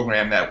half the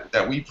program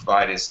that we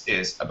provide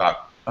is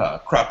about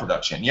crop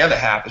production. The other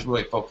half is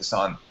really focused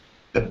on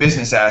the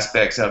business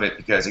aspects of it,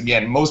 because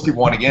again, most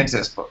people want to get into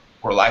this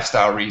for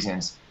lifestyle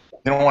reasons.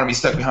 They don't want to be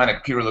stuck behind a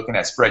computer looking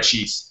at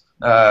spreadsheets,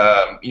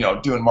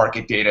 doing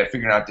market data,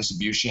 figuring out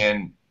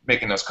distribution,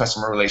 making those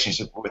customer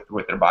relationships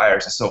with their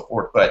buyers and so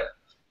forth. But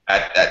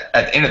at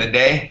the end of the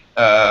day,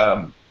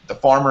 the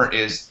farmer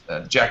is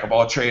a jack of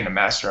all trades and a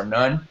master of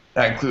none.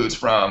 That includes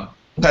from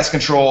pest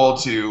control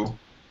to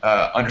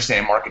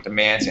understanding market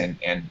demands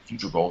and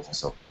future goals and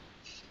so forth.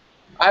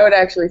 I would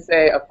actually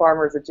say a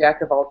farmer is a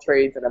jack of all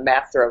trades and a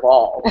master of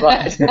all,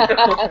 but we're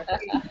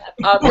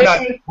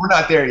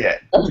not there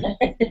yet.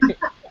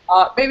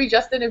 Maybe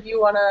Justin, if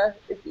you have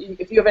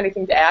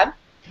anything to add.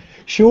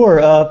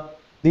 Sure.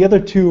 The other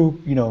two,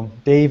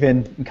 Dave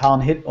and Colin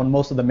hit on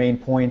most of the main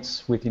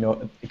points. With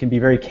it can be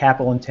very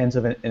capital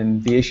intensive,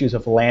 and the issues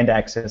of land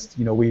access.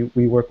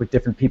 We work with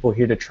different people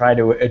here to try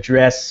to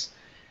address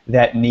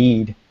that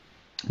need.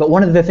 But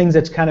one of the things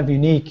that's kind of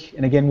unique,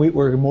 and again,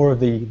 we're more of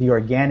the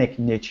organic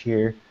niche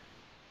here,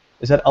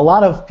 is that a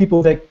lot of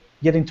people that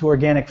get into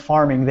organic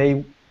farming,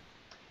 they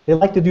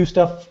like to do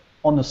stuff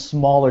on the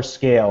smaller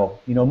scale.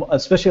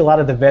 Especially a lot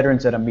of the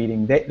veterans that I'm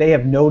meeting, they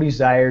have no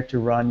desire to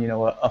run,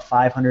 a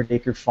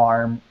 500-acre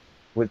farm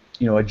with,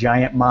 a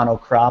giant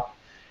monocrop.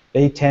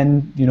 They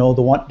tend,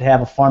 to want to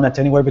have a farm that's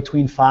anywhere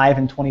between 5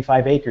 and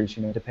 25 acres,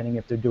 depending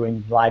if they're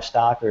doing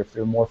livestock or if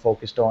they're more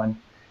focused on,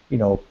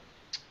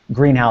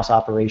 greenhouse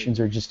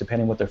operations, or just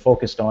depending what they're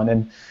focused on.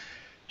 And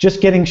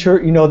just getting sure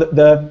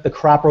the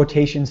crop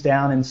rotations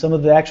down and some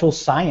of the actual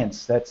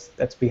science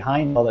that's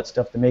behind all that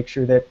stuff to make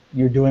sure that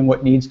you're doing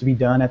what needs to be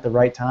done at the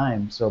right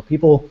time. So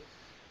people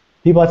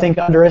I think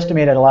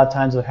underestimate it a lot of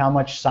times of how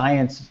much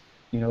science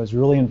is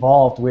really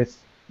involved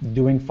with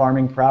doing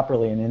farming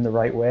properly and in the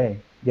right way,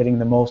 getting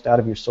the most out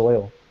of your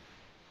soil.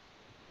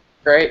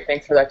 Great,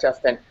 thanks for that,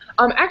 Justin.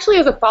 Actually,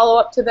 as a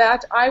follow-up to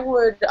that, I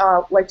would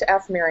like to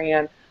ask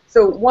Marianne.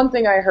 So one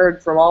thing I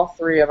heard from all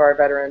 3 of our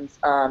veterans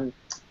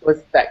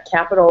was that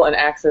capital and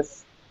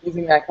access,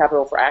 using that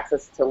capital for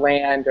access to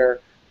land or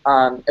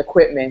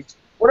equipment.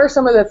 What are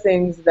some of the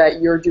things that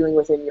you're doing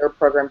within your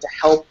program to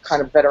help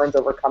kind of veterans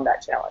overcome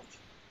that challenge?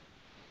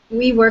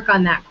 We work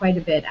on that quite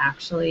a bit,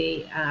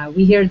 actually.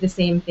 We hear the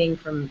same thing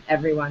from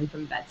everyone,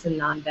 from vets and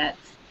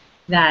non-vets,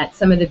 that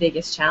some of the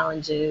biggest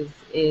challenges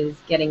is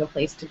getting a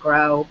place to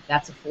grow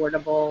that's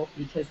affordable,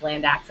 because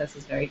land access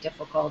is very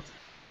difficult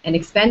and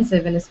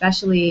expensive, and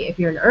especially if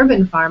you're an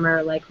urban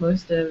farmer like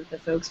most of the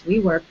folks we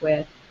work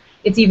with,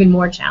 it's even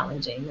more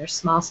challenging. There's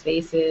small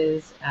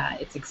spaces,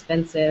 it's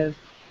expensive,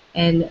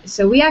 and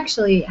so we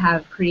actually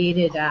have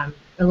created a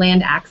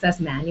land access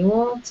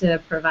manual to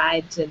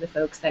provide to the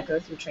folks that go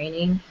through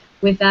training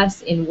with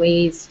us in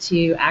ways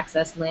to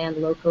access land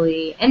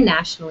locally and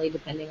nationally,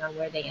 depending on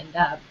where they end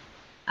up.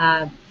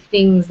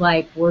 Things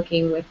like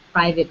working with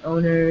private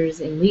owners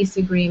in lease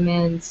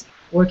agreements,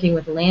 working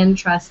with land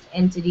trust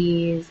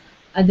entities,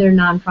 other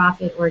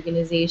nonprofit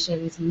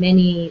organizations.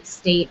 Many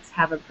states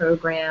have a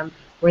program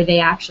where they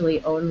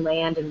actually own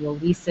land and will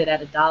lease it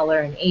at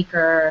 $1 an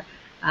acre.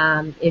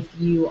 If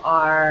you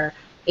are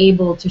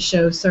able to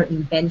show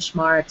certain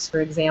benchmarks,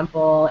 for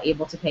example,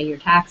 able to pay your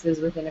taxes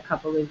within a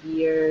couple of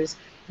years.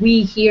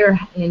 We here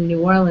in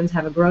New Orleans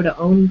have a grow to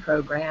own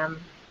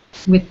program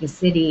with the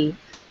city,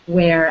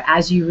 where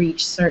as you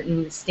reach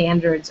certain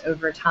standards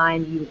over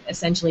time, you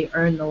essentially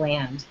earn the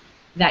land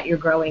that you're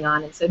growing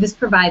on. And so this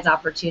provides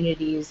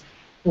opportunities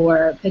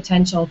for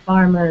potential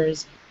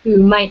farmers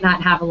who might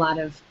not have a lot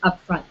of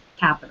upfront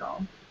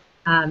capital.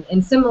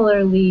 And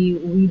similarly,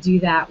 we do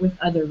that with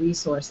other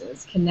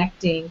resources,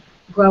 connecting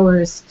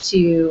growers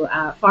to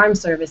Farm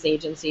Service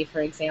Agency,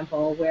 for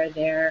example, where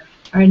there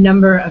are a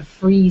number of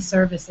free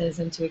services,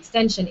 and to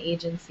extension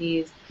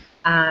agencies,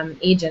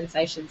 agents,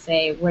 I should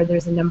say, where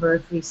there's a number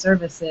of free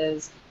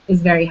services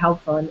is very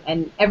helpful.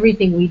 And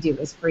everything we do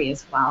is free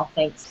as well,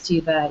 thanks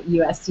to the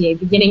USDA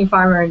Beginning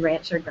Farmer and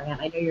Rancher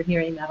Grant. I know you're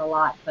hearing that a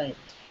lot, but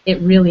it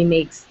really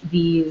makes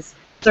these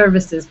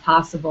services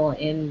possible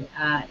in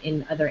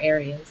other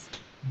areas.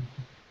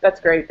 That's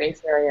great.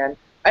 Thanks, Marianne.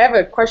 I have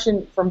a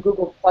question from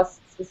Google Plus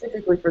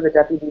specifically for the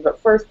deputy, but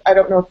first, I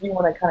don't know if you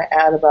want to kind of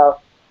add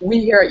about, we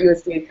here at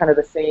USDA kind of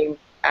the same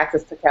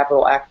access to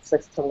capital,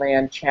 access to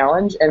land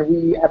challenge, and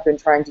we have been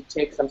trying to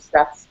take some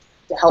steps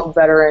to help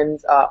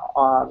veterans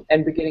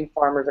and beginning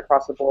farmers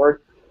across the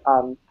board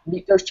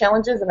meet those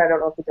challenges, and I don't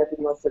know if the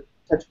deputy wants to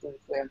touch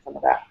briefly on some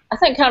of that. I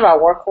think kind of our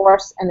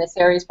workhorse in this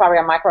area is probably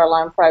a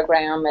microloan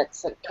program.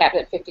 It's capped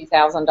at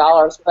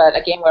 $50,000, but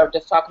again, we're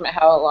just talking about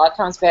how a lot of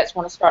times vets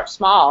want to start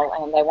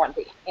small and they want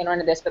to enter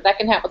into this, but that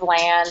can help with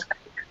land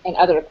and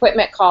other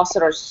equipment costs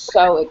that are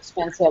so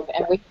expensive,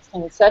 and we've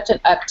seen such an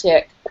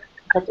uptick in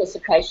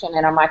participation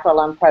in our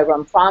microloan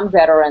program from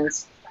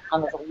veterans.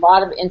 There's a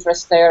lot of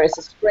interest there. It's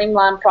a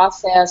streamlined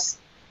process.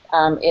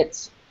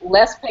 It's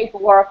less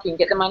paperwork. You can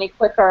get the money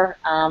quicker.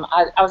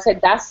 I would say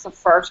that's the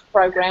first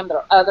program. There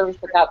are others,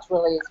 but that's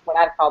really what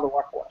I'd call the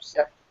workhorse.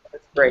 Yep,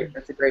 that's great.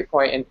 That's a great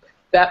point. And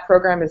that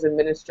program is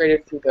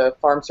administrated through the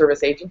Farm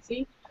Service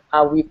Agency.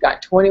 We've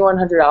got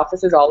 2,100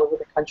 offices all over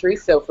the country.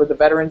 So for the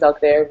veterans out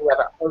there who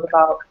haven't heard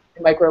about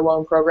the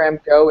microloan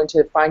program, go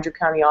into Find Your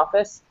County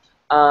office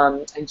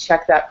and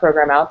check that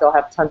program out. They'll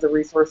have tons of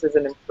resources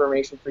and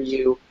information for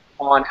you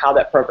on how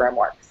that program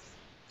works.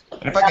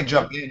 And if I can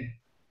jump in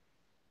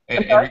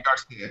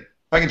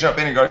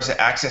regards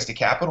to access to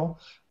capital,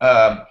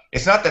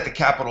 it's not that the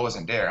capital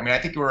isn't there. I mean, I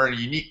think we're in a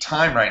unique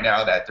time right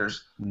now that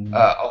there's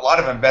a lot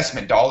of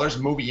investment dollars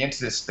moving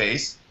into this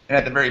space, and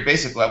at the very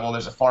basic level,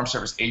 there's a Farm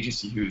Service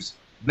Agency whose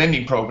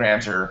lending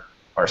programs are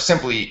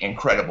simply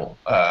incredible.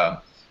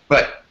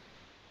 But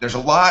there's a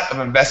lot of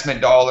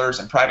investment dollars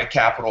and private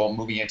capital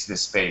moving into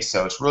this space,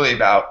 so it's really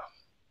about,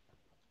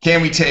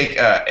 can we take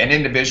an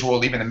individual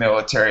leaving the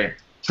military,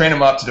 train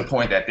them up to the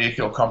point that they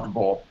feel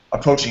comfortable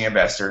approaching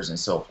investors and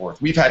so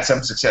forth. We've had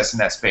some success in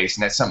that space,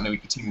 and that's something that we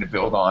continue to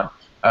build on.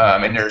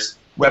 And there's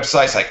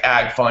websites like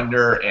Ag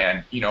Funder,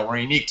 and we're in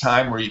a unique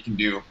time where you can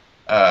do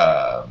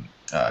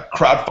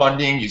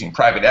crowdfunding using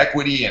private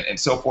equity and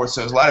so forth.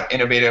 So there's a lot of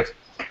innovative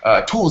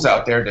tools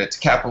out there to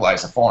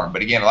capitalize a farm.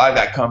 But again, a lot of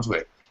that comes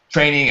with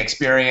training,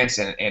 experience,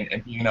 and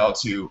being able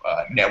to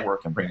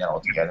network and bring that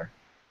all together.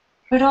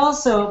 But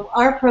also,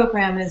 our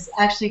program is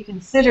actually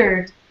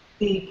considered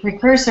the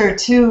precursor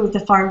to the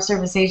Farm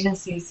Service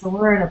Agency. So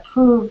we're an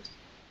approved,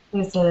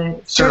 there's a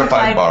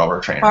certified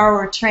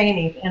borrower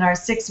training in our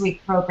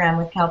 6-week program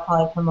with Cal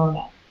Poly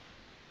Pomona.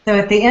 So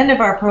at the end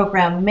of our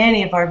program,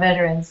 many of our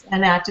veterans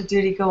and active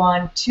duty go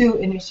on to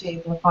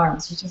initiate their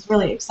farms, which is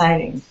really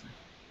exciting.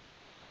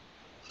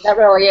 That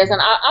really is,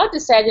 and I'll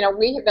just add,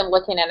 we have been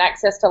looking at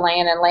access to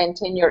land and land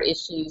tenure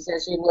issues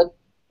as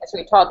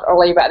we talked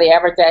earlier about the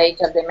average age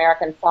of the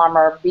American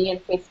farmer being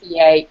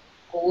 58.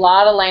 A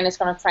lot of land is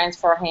going to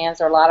transfer hands.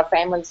 There are a lot of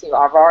families who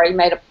have already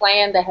made a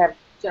plan to have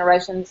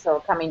generations who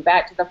are coming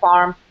back to the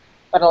farm,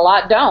 but a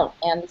lot don't.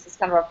 And this is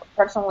kind of a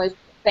personal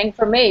thing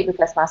for me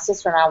because my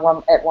sister and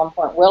I at one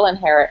point will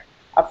inherit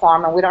a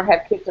farm, and we don't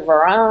have kids of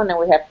our own, and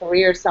we have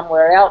careers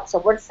somewhere else. So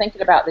we're just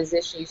thinking about these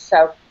issues.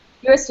 So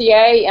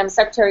USDA and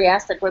Secretary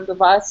asked a group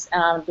of us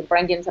to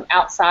bring in some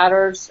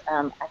outsiders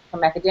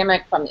from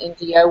academic, from the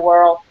NGO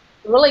world,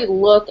 to really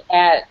look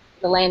at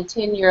the land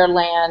tenure,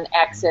 land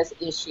access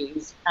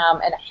issues,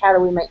 and how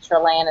do we make sure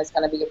land is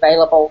going to be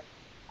available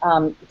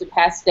to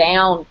pass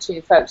down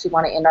to folks who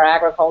want to enter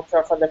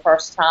agriculture for the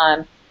first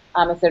time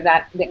if they're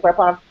not didn't grow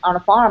up on a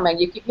farm. And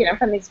you keep hearing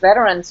from these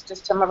veterans,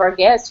 just some of our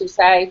guests who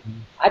say,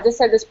 I just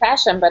had this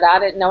passion, but I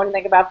didn't know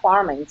anything about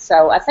farming.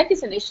 So I think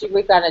it's an issue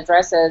we've got to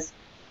address as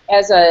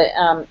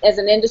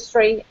an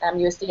industry.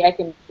 USDA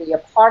can be a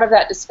part of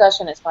that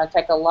discussion. It's going to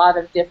take a lot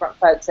of different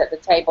folks at the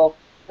table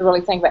to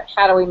really think about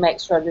how do we make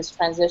sure this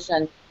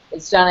transition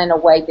is done in a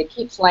way that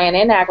keeps land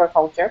in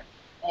agriculture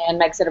and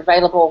makes it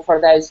available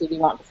for those who do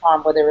want to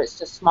farm, whether it's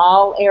just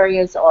small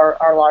areas or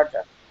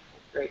larger.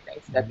 Great,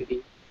 thanks,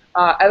 Deputy.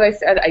 As I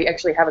said, I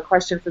actually have a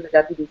question for the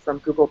Deputy from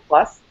Google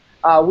Plus.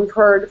 We've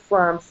heard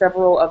from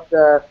several of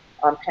the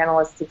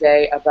panelists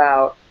today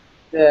about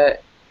the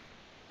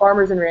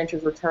farmers and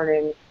ranchers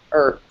returning,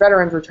 or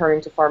veterans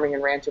returning to farming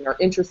and ranching are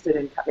interested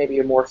in maybe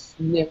a more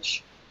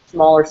niche,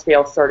 smaller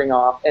scale starting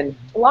off, and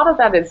a lot of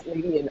that is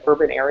maybe in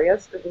urban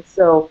areas. And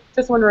so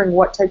just wondering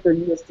what type of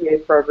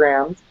USDA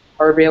programs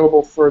are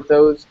available for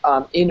those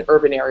in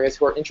urban areas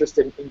who are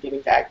interested in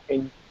getting back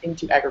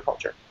into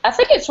agriculture. I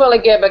think it's really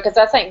good because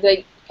I think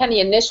the kind of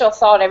initial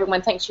thought,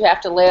 everyone thinks you have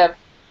to live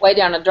way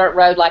down a dirt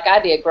road like I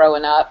did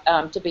growing up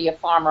to be a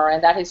farmer,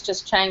 and that has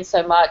just changed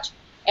so much.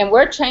 And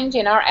we're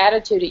changing our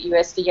attitude at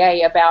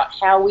USDA about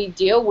how we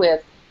deal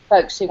with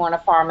folks who want to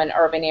farm in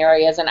urban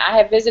areas. And I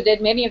have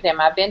visited many of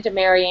them. I've been to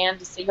Marianne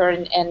to see her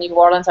in New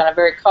Orleans on a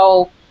very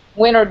cold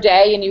winter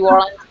day in New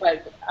Orleans,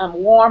 but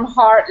warm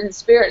heart and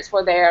spirits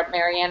were there at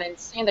Marianne, and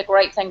seeing the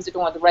great things they're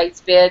doing with the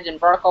raised bed and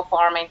vertical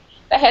farming.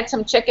 They had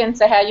some chickens.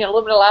 They had a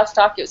little bit of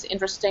livestock. It was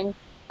interesting.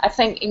 I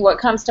think what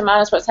comes to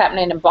mind is what's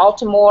happening in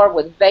Baltimore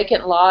with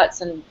vacant lots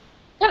and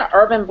kind of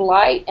urban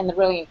blight, and the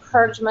really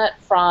encouragement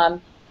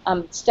from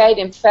state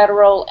and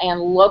federal and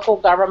local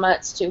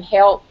governments to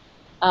help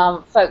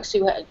folks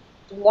who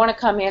want to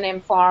come in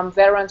and farm.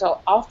 Veterans are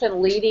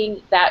often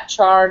leading that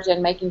charge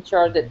and making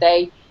sure that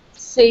they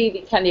see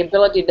the kind of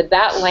ability to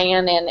that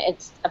land, and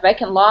it's a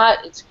vacant lot,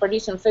 it's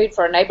producing food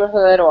for a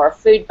neighborhood or a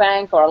food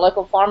bank or a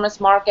local farmers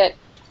market.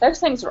 Those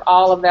things are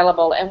all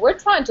available, and we're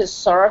trying to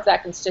serve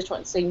that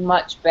constituency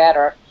much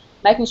better,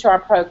 making sure our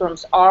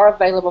programs are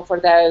available for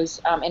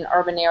those in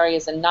urban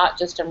areas and not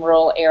just in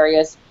rural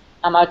areas.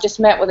 I just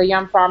met with a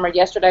young farmer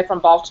yesterday from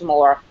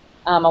Baltimore,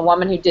 a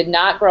woman who did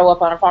not grow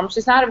up on a farm.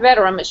 She's not a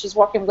veteran, but she's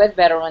working with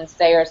veterans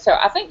there. So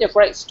I think they're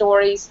great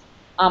stories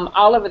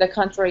all over the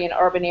country in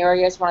urban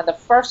areas. One of the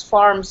first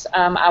farms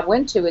I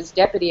went to as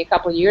deputy a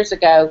couple of years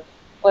ago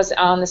was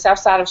on the south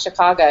side of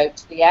Chicago,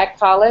 to the Ag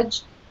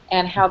College,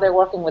 and how they're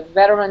working with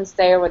veterans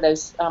there, with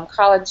those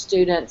college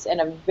students in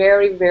a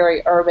very,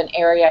 very urban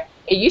area.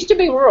 It used to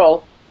be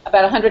rural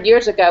about 100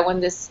 years ago when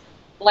this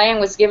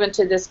land was given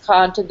to this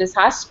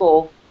high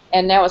school,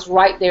 and now it's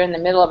right there in the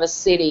middle of a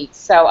city.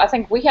 So I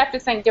think we have to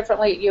think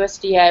differently at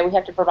USDA. We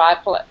have to provide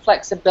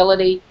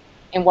flexibility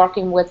in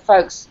working with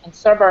folks in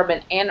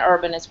suburban and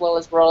urban as well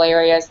as rural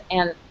areas.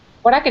 And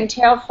what I can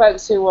tell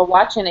folks who are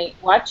watching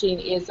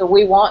is that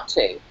we want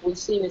to. We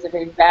see it as a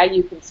very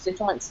valued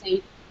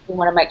constituency. We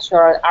want to make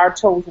sure our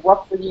tools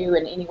work for you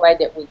in any way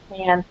that we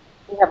can.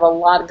 We have a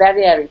lot of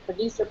value-added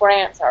producer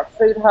grants, our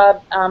food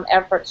hub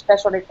efforts,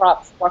 specialty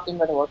crops, working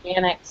with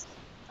organics.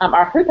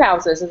 Our hoop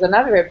houses is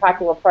another very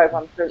popular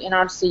program through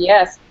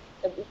NRCS.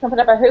 You can put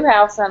up a hoop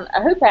house,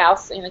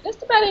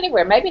 just about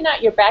anywhere. Maybe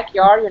not your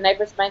backyard, your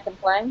neighbors may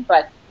complain,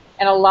 but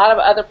in a lot of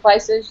other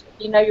places,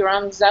 you know your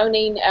own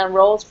zoning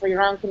rules for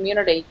your own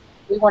community.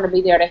 We want to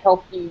be there to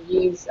help you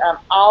use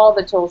all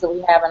the tools that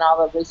we have and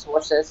all the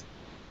resources.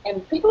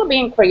 And people are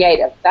being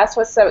creative. That's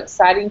what's so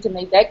exciting to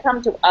me. They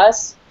come to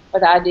us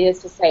with ideas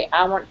to say,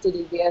 I want to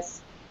do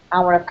this, I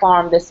want to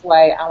farm this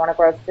way, I want to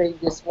grow food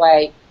this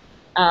way.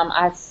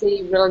 I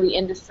see really the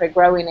industry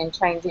growing and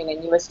changing,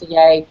 and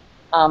USDA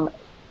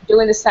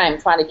doing the same,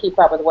 trying to keep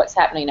up with what's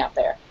happening out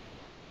there.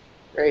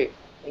 Great.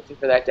 Thank you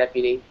for that,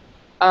 Deputy.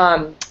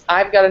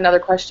 I've got another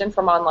question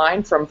from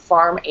online from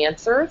Farm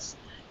Answers,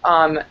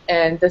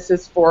 and this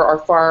is for our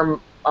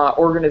farm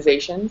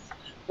organizations.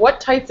 What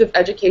types of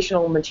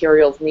educational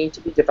materials need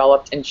to be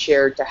developed and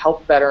shared to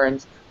help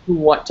veterans who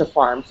want to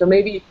farm? So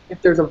maybe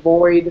if there's a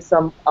void,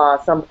 some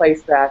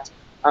place that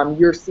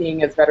you're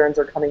seeing as veterans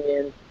are coming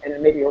in,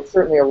 and maybe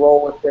certainly a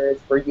role if there is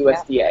for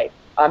USDA.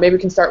 Maybe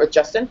we can start with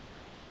Justin.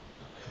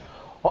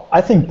 Well,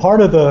 I think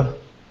part of the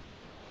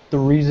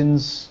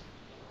reasons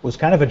was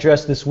kind of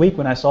addressed this week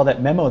when I saw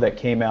that memo that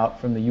came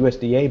out from the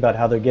USDA about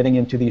how they're getting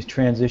into these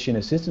transition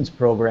assistance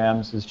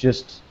programs. Is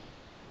just,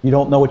 you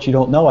don't know what you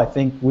don't know. I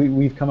think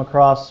we've come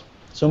across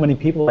so many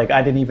people like,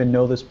 I didn't even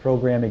know this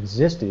program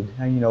existed.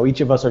 And, each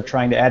of us are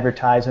trying to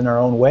advertise in our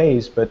own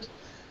ways, but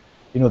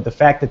the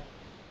fact that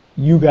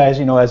you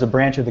guys, as a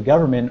branch of the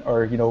government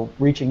are,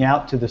 reaching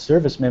out to the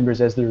service members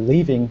as they're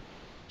leaving,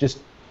 just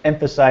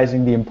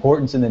emphasizing the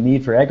importance and the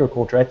need for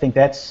agriculture, I think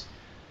that's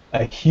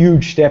a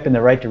huge step in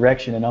the right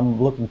direction, and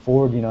I'm looking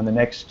forward, in the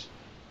next,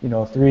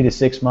 3 to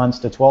 6 months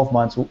to 12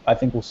 months, I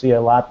think we'll see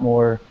a lot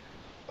more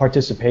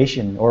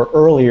participation or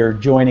earlier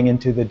joining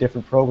into the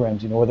different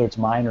programs, whether it's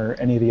mine or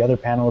any of the other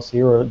panelists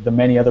here or the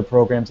many other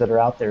programs that are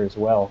out there as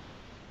well.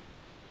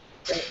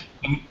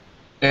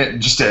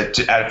 Just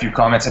to add a few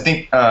comments, I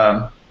think,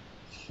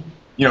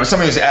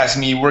 somebody was asking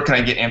me, where can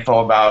I get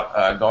info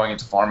about going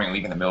into farming and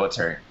leaving the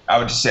military? I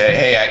would just say,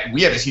 hey,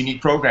 we have this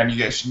unique program. You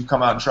guys should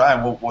come out and try,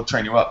 and we'll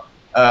train you up.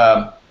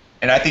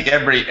 And I think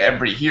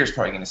everybody here is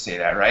probably going to say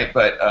that, right?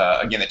 But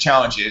again, the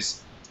challenge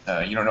is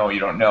you don't know what you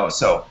don't know.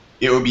 So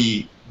it would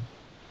be,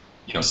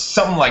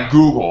 something like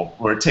Google,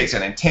 where it takes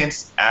an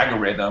intense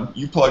algorithm,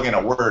 you plug in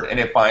a word, and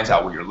it finds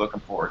out what you're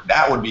looking for.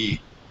 That would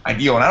be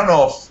ideal. And I don't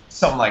know if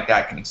something like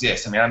that can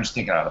exist. I mean, I'm just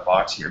thinking out of the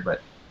box here.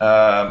 But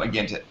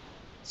again, to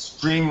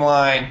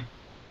streamline,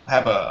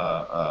 have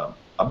a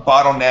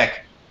bottleneck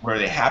where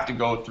they have to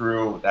go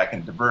through that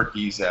can divert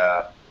these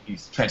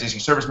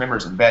transition service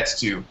members and vets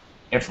to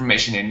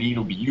information they need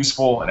will be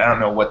useful, and I don't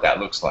know what that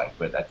looks like,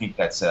 but I think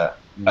that's a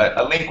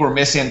link we're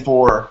missing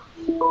for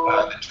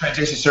the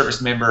transition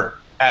service member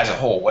as a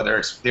whole, whether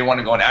it's they want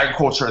to go in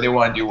agriculture or they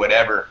want to do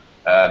whatever,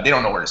 they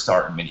don't know where to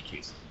start in many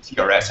cases.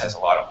 TRS has a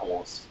lot of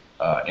holes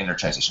in their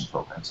transition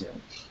programs.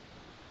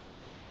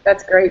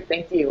 That's great,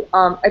 thank you.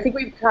 I think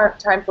we've got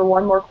time for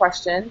one more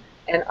question,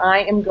 and I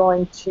am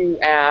going to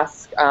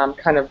ask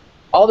kind of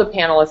all the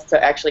panelists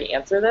to actually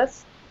answer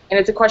this. And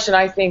it's a question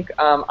I think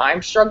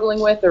I'm struggling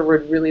with, or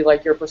would really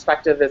like your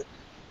perspective, is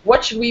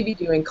what should we be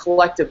doing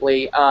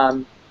collectively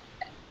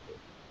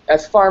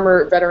as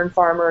veteran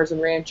farmers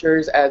and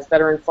ranchers, as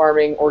veteran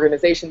farming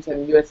organizations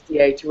and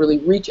USDA to really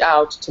reach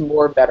out to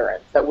more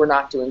veterans that we're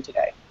not doing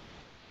today?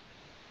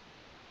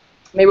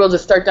 Maybe we'll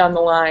just start down the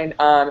line,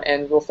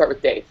 and we'll start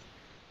with Dave.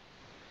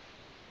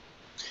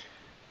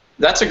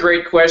 That's a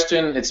great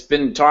question. It's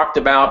been talked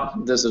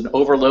about. There's an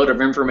overload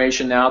of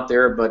information out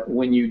there, but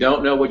when you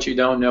don't know what you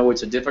don't know,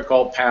 it's a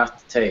difficult path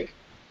to take,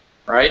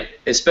 right?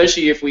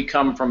 Especially if we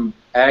come from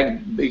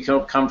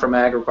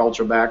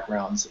agricultural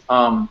backgrounds.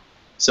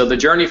 So the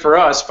journey for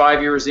us,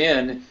 5 years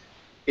in,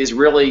 is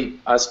really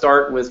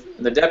start with,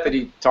 the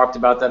deputy talked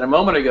about that a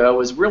moment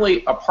ago, is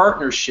really a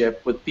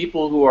partnership with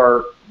people who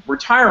are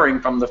retiring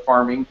from the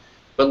farming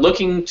but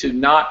looking to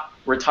not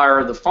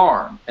retire the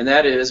farm, and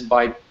that is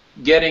by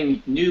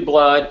getting new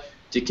blood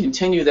to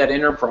continue that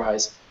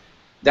enterprise.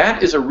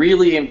 That is a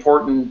really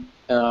important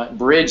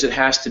bridge that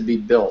has to be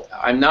built.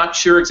 I'm not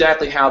sure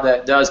exactly how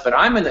that does, but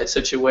I'm in that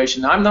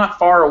situation. I'm not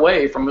far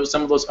away from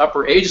some of those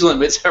upper age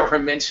limits that were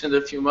mentioned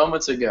a few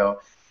moments ago.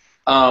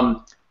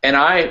 And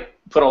I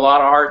put a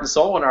lot of heart and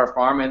soul in our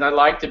farm, and I'd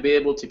like to be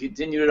able to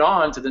continue it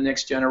on to the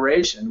next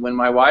generation when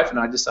my wife and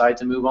I decide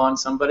to move on to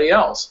somebody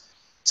else.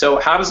 So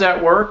how does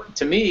that work?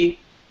 To me,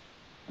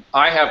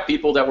 I have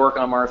people that work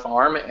on our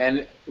farm,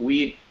 and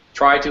we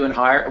try to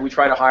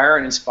hire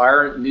and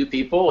inspire new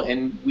people,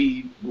 and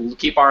we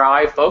keep our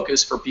eye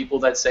focused for people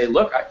that say,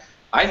 look,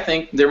 I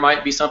think there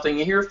might be something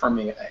here for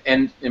me.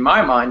 And in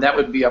my mind, that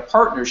would be a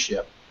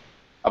partnership.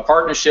 A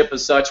partnership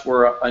as such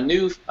where a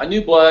new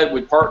blood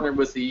would partner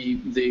with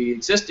the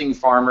existing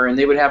farmer, and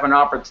they would have an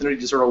opportunity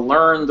to sort of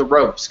learn the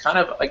ropes, kind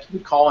of like you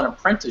would call an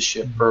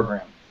apprenticeship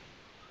program.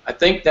 I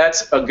think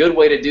that's a good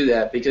way to do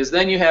that, because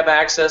then you have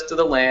access to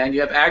the land,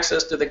 you have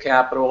access to the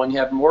capital, and you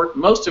have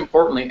most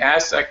importantly,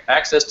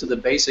 access to the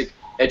basic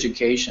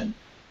education.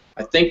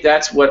 I think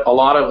that's what a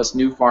lot of us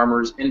new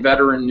farmers and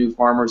veteran new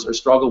farmers are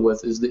struggle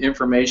with, is the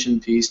information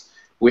piece.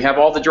 We have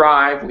all the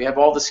drive, we have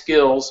all the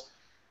skills,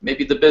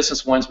 maybe the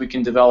business ones we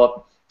can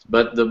develop,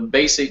 but the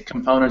basic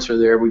components are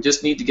there. We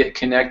just need to get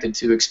connected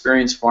to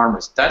experienced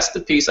farmers. That's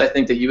the piece I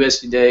think that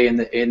USDA and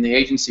the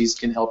agencies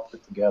can help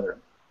put together.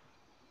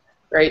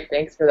 Great,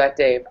 thanks for that,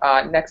 Dave.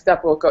 Next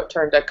up, we'll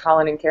turn to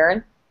Colin and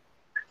Karen.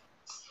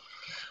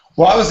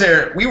 Well, I was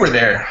there. We were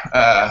there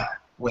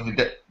when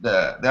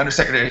the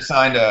Undersecretary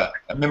signed a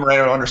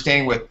memorandum of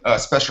understanding with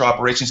Special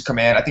Operations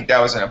Command. I think that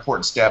was an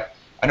important step.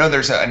 I know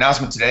there's an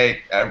announcement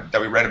today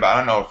that we read about. I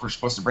don't know if we're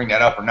supposed to bring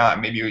that up or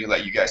not. Maybe we'll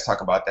let you guys talk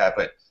about that.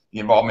 But the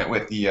involvement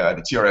with the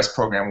TRS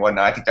program and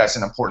whatnot, I think that's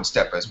an important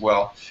step as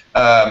well.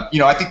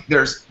 I think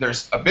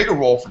there's a bigger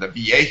role for the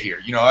VA here.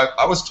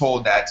 I was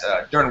told that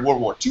during the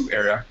World War II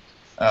era,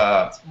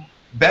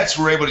 vets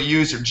were able to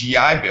use their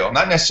GI Bill,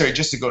 not necessarily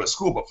just to go to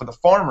school, but for the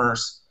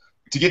farmers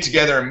to get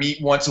together and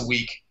meet once a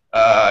week,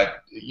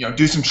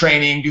 do some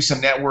training, do some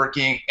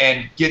networking,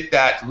 and get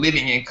that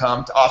living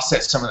income to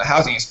offset some of the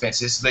housing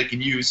expenses so they can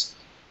use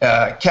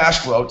cash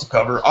flow to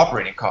cover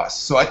operating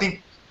costs. So I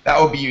think that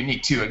would be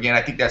unique too. Again,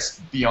 I think that's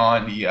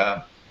beyond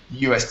the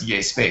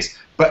USDA space.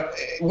 But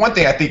one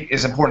thing I think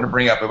is important to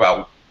bring up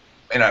about,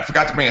 and I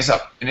forgot to bring this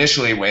up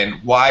initially,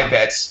 why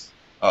vets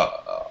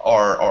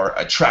are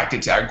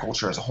attracted to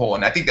agriculture as a whole,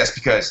 and I think that's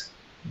because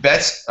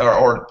vets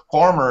or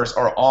farmers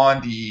are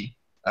on the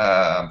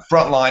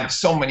front line of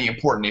so many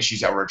important issues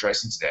that we're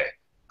addressing today.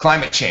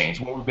 Climate change,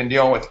 what we've been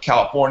dealing with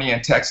California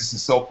and Texas and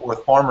so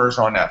forth, farmers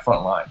are on that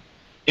front line.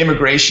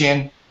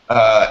 Immigration,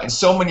 and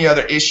so many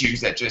other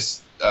issues that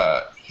just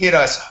hit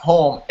us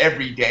home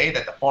every day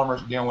that the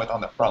farmers are dealing with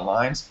on the front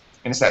lines,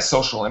 and it's that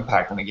social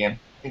impact. And again,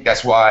 I think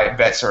that's why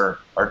vets are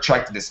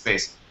attracted to this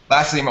space.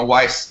 Lastly, my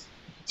wife's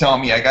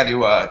telling me I got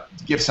to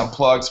give some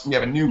plugs. We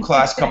have a new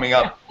class coming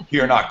up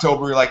here in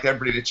October we'd like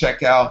everybody to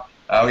check out.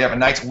 We have a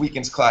nights and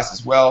weekends class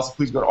as well, so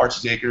please go to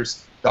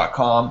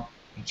archesacres.com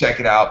and check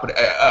it out. But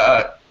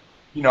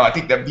I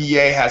think the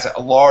VA has a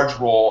large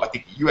role. I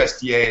think the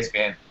USDA has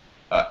been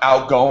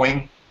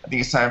outgoing. I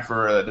think it's time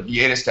for the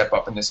VA to step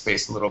up in this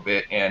space a little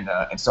bit and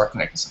start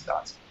connecting some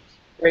dots.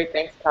 Great,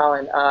 thanks,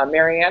 Colin.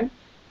 Marianne?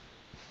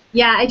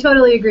 Yeah, I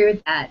totally agree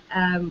with that.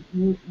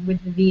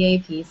 With the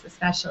VA piece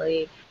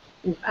especially,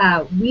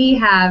 we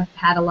have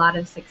had a lot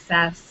of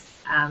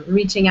success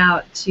reaching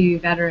out to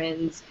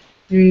veterans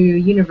through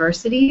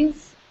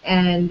universities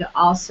and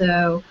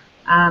also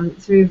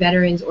through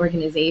veterans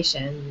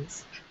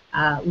organizations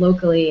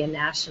locally and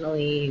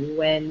nationally.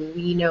 When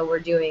we know we're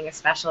doing a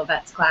special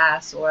vets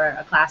class or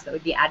a class that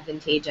would be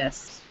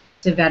advantageous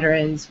to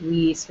veterans,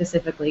 we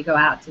specifically go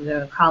out to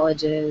the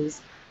colleges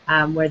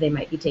where they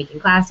might be taking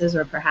classes,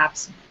 or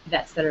perhaps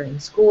vets that are in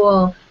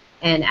school,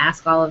 and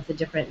ask all of the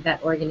different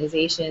vet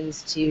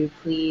organizations to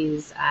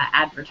please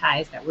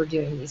advertise that we're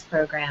doing these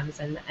programs.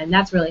 And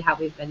that's really how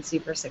we've been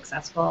super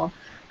successful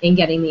in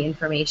getting the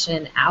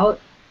information out.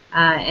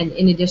 And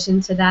in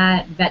addition to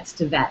that, vets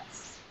to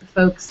vets.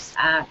 Folks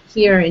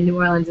here in New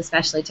Orleans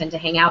especially tend to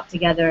hang out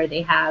together.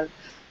 They have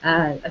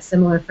a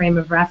similar frame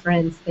of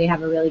reference. They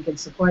have a really good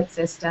support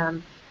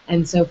system.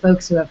 And so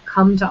folks who have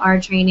come to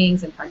our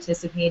trainings and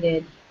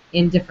participated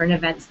in different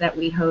events that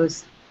we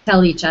host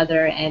tell each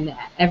other, and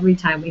every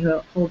time we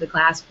hold a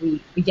class,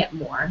 we get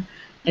more.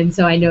 And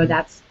so I know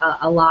that's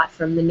a lot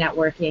from the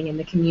networking and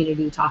the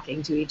community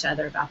talking to each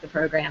other about the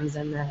programs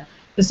and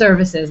the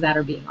services that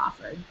are being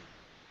offered.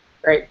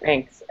 Great,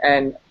 thanks.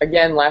 And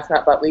again, last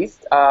but not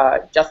least,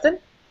 Justin?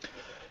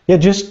 Yeah,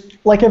 just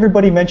like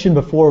everybody mentioned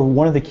before,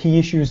 one of the key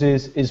issues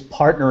is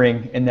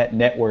partnering in that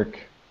network,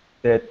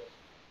 that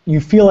you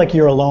feel like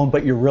you're alone,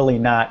 but you're really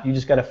not. You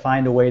just got to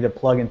find a way to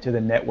plug into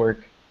the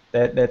network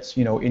that's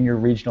in your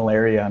regional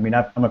area. I mean,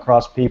 I've come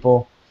across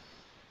people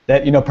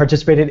that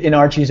participated in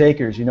Archie's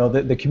Acres.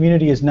 The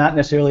community is not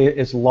necessarily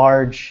as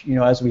large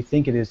as we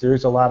think it is. There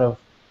is a lot of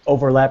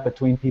overlap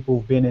between people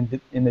who've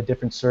been in the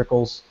different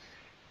circles,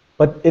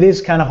 but it is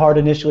kind of hard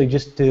initially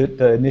just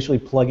to initially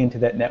plug into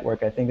that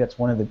network. I think that's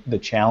one of the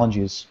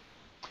challenges.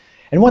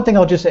 And one thing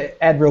I'll just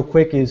add real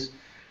quick is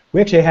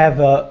we actually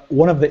have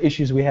one of the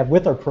issues we have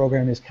with our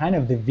program is kind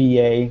of the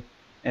VA,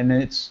 and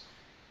it's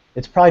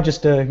probably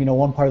just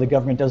one part of the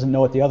government doesn't know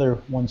what the other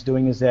one's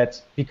doing, is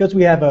that because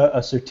we have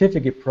a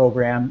certificate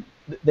program,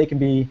 they can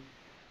be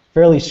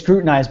fairly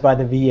scrutinized by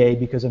the VA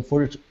because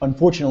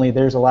unfortunately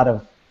there's a lot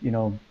of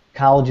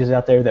colleges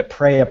out there that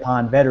prey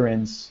upon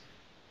veterans.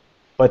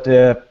 But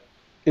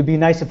it'd be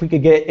nice if we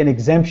could get an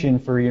exemption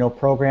for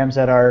programs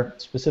that are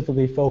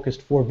specifically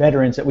focused for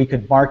veterans, that we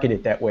could market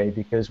it that way,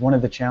 because one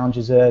of the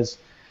challenges is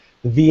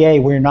the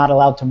VA, we're not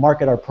allowed to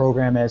market our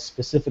program as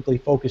specifically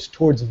focused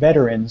towards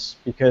veterans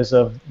because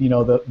of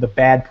the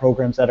bad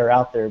programs that are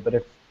out there. But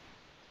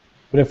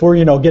if we're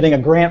getting a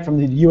grant from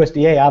the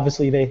USDA,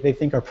 obviously they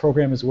think our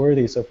program is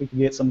worthy. So if we can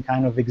get some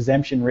kind of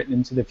exemption written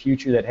into the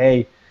future that,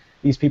 hey,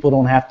 these people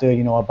don't have to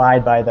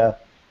abide by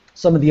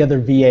some of the other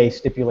VA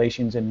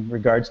stipulations in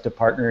regards to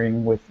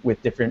partnering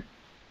with different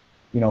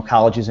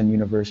colleges and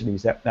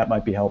universities, that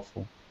might be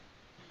helpful.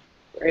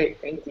 Great,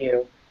 thank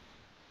you.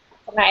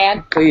 Can I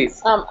add? Please.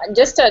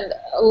 Just a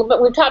little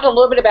bit. We've talked a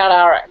little bit about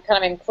our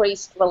kind of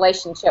increased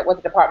relationship with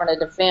the Department of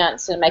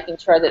Defense and making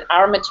sure that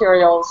our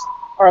materials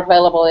are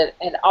available at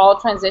all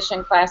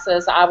transition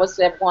classes. I was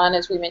at one,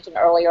 as we mentioned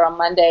earlier, on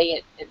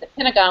Monday at the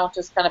Pentagon, which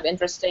was kind of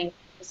interesting.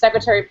 The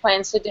Secretary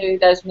plans to do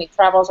those when he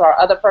travels. Our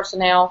other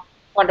personnel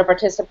want to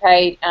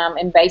participate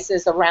in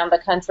bases around the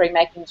country,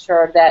 making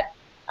sure that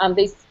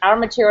our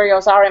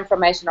materials, our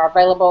information are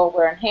available.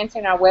 We're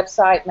enhancing our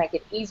website, make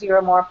it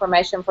easier, more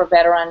information for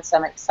veterans.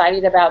 I'm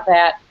excited about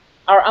that.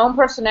 Our own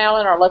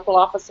personnel in our local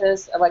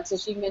offices,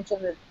 Alexis, you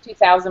mentioned the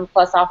 2,000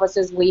 plus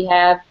offices we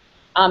have,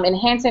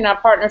 enhancing our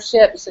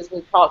partnerships, as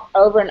we've talked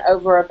over and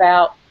over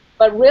about.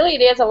 But really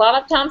it is, a lot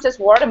of times it's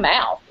word of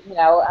mouth.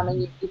 I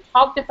mean, you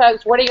talk to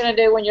folks, what are you going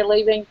to do when you're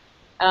leaving?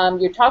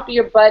 You talk to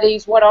your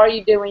buddies, what are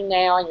you doing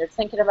now? And you're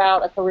thinking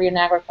about a career in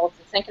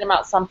agriculture, thinking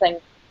about something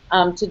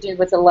to do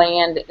with the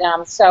land.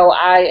 So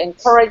I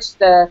encourage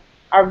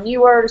our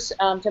viewers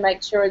to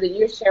make sure that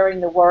you're sharing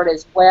the word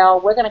as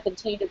well. We're going to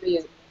continue to be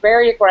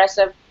very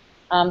aggressive.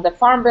 The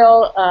Farm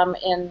Bill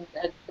and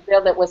the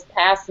bill that was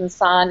passed and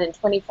signed in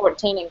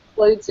 2014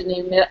 includes a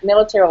new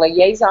military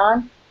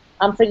liaison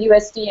for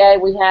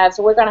USDA.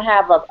 So we're going to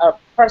have a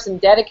person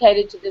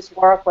dedicated to this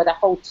work with a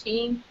whole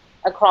team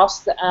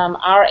across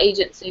our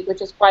agency,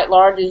 which is quite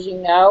large, as you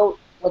know,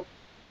 with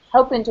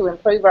hoping to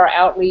improve our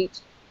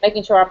outreach,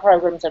 making sure our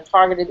programs are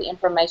targeted, the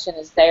information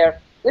is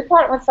there. We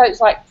partner with folks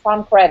like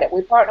Farm Credit.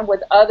 We partner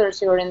with others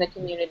who are in the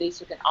communities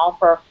who can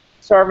offer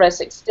service,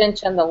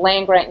 extension, the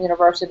land-grant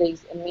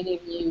universities, and many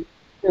of you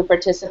who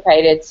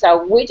participated.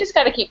 So we just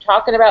got to keep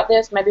talking about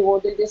this. Maybe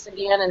we'll do this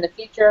again in the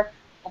future.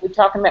 We'll be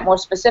talking about more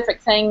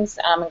specific things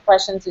and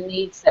questions and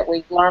needs that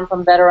we've learned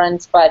from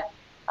veterans. But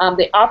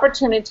the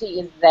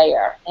opportunity is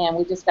there, and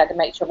we just got to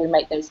make sure we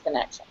make those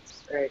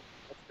connections. Great.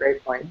 That's a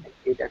great point. Thank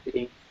you,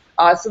 Deputy.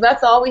 So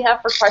that's all we have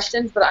for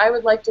questions, but I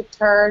would like to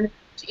turn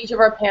to each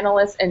of our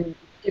panelists and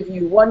give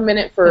you 1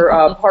 minute for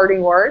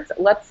parting words.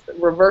 Let's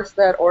reverse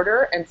that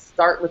order and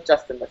start with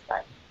Justin this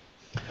time.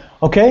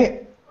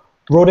 Okay.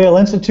 Rodale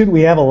Institute,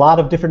 we have a lot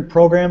of different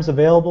programs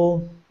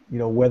available,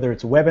 whether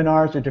it's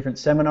webinars or different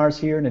seminars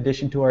here, in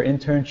addition to our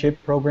internship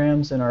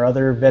programs and our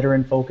other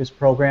veteran-focused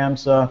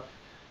programs.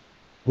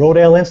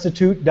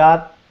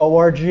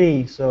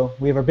 RodaleInstitute.org. So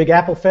we have our Big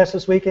Apple Fest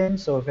this weekend,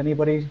 so if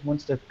anybody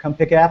wants to come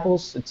pick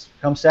apples, it's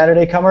come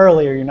Saturday, come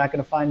early, or you're not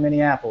going to find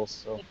many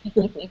apples. So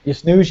you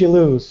snooze, you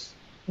lose.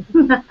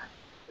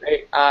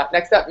 Great.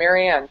 Next up,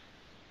 Marianne.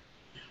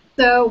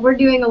 So we're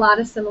doing a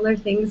lot of similar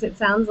things, it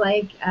sounds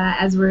like,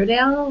 as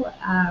Rodale.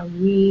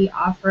 We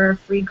offer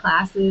free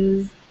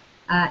classes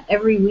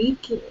every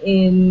week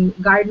in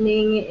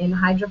gardening, in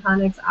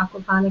hydroponics,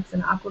 aquaponics,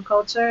 and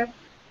aquaculture.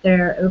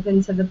 They're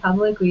open to the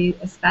public. We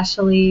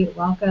especially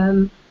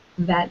welcome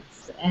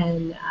vets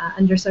and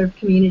underserved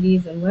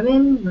communities and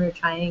women. We're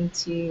trying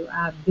to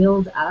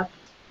build up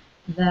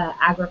the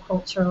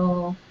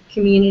agricultural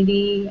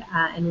community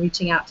and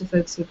reaching out to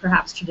folks who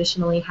perhaps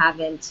traditionally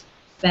haven't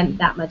spent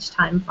that much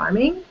time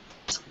farming.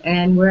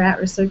 And we're at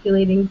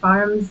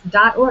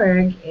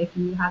recirculatingfarms.org. If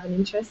you have an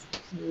interest,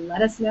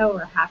 let us know.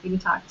 We're happy to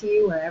talk to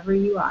you wherever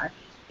you are.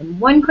 And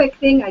one quick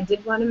thing I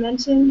did want to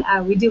mention,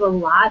 we do a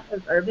lot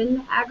of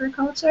urban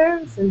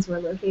agriculture since we're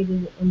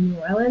located in New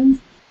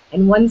Orleans.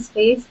 And one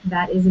space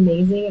that is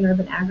amazing in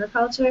urban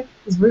agriculture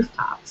is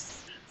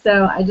rooftops.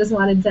 So I just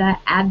wanted to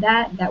add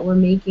that we're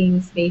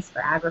making space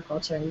for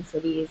agriculture in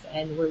cities,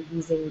 and we're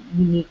using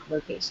unique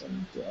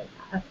locations doing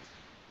that.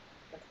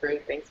 That's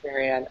great. Thanks,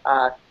 Marianne.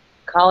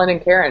 Colin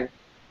and Karen.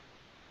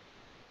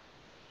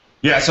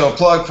 Yeah, so a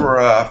plug for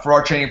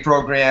our training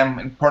program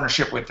in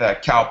partnership with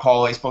Cal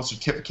Poly. It's both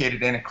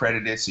certificated and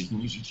accredited, so you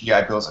can use your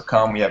GI Bills at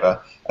come. We have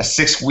a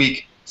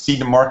 6-week Seed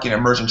to Market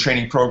Immersion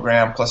Training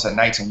Program, plus a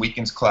nights and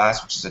weekends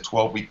class, which is a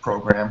 12-week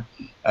program.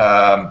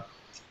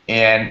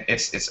 And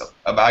it's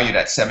valued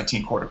at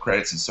 17 quarter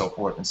credits and so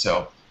forth. And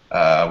so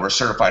we're a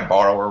certified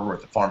borrower with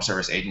the Farm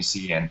Service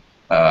Agency, and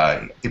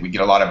I think we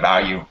get a lot of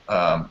value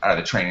out of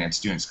the training and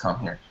students come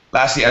here.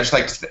 Lastly, I'd just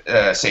like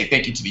to say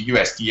thank you to the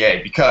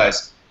USDA,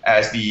 because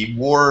as the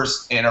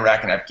wars in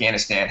Iraq and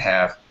Afghanistan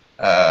have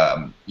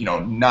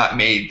not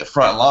made the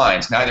front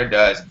lines, neither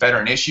does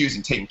veteran issues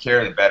and taking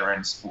care of the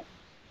veterans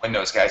when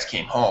those guys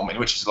came home, and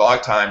which is a lot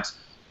of times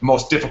the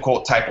most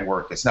difficult type of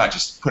work. It's not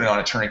just putting on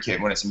a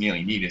tourniquet when it's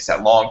immediately needed. It's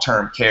that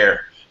long-term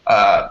care.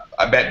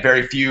 I bet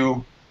very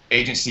few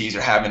agencies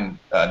are having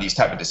these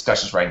type of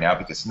discussions right now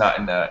because it's not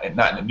in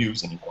the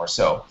news anymore.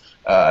 So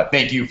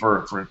thank you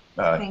for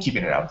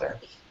keeping it out there.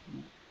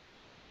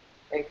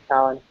 Thanks,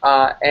 Colin.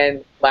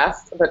 And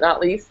last but not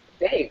least,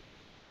 Dave.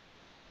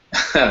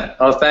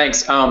 Oh,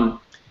 thanks.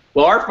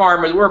 Well, our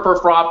farm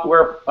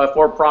we're a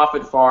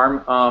for-profit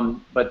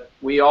farm, but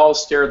we all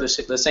share the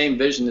same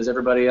vision as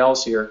everybody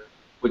else here,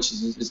 which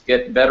is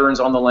get veterans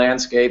on the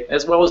landscape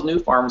as well as new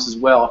farmers as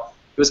well.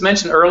 It was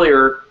mentioned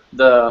earlier,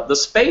 the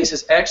space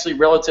is actually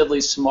relatively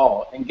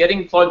small, and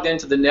getting plugged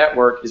into the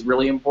network is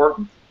really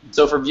important.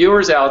 So for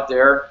viewers out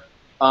there,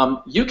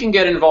 you can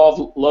get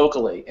involved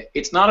locally.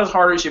 It's not as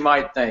hard as you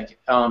might think.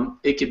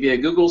 It could be a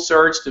Google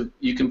search.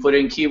 You can put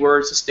in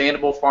keywords,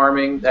 sustainable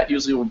farming. That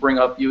usually will bring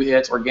up few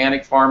hits.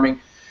 Organic farming.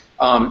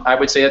 I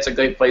would say that's a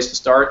great place to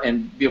start.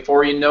 And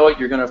before you know it,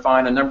 you're going to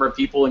find a number of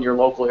people in your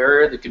local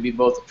area that could be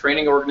both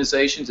training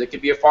organizations. It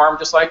could be a farm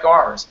just like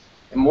ours.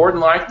 And more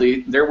than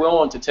likely, they're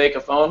willing to take a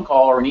phone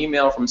call or an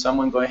email from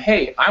someone going,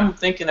 "Hey, I'm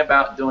thinking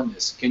about doing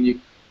this. Can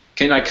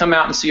I come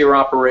out and see your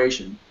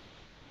operation?"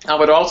 I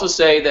would also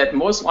say that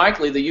most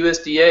likely the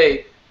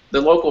USDA,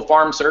 the local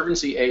farm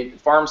service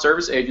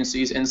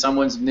agencies in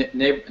someone's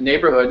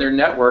neighborhood, their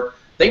network,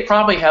 they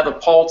probably have a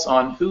pulse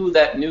on who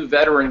that new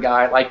veteran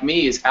guy like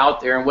me is out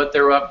there and what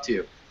they're up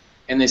to.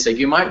 And they say,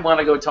 you might want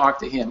to go talk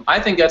to him. I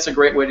think that's a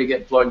great way to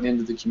get plugged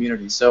into the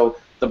community. So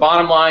the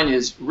bottom line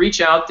is reach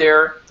out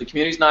there. The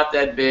community's not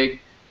that big,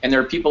 and there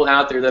are people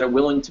out there that are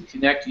willing to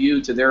connect you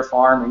to their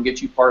farm and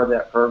get you part of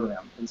that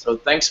program. And so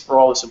thanks for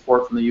all the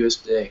support from the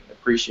USDA. I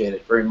appreciate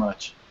it very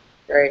much.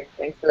 Great,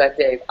 thanks for that,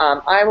 Dave.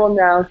 I will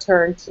now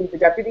turn to the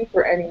deputy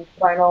for any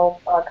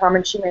final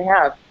comments she may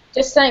have.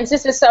 Just thanks.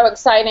 This is so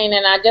exciting,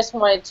 and I just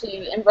wanted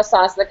to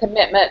emphasize the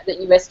commitment that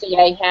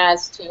USDA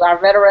has to our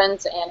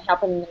veterans and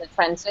helping them in the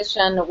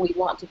transition. We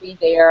want to be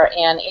there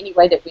in any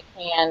way that we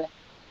can.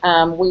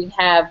 We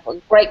have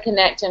great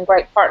connection,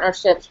 great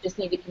partnerships. Just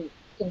need to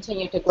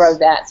continue to grow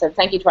that. So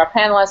thank you to our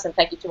panelists, and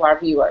thank you to our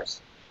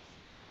viewers.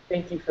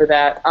 Thank you for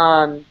that.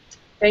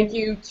 Thank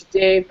you to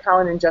Dave,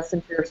 Colin, and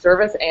Justin for your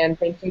service, and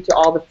thank you to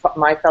all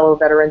my fellow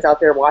veterans out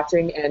there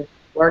watching and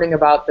learning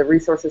about the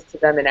resources to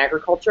them in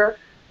agriculture.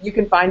 You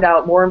can find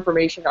out more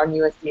information on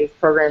USDA's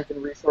programs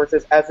and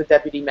resources, as the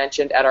deputy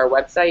mentioned, at our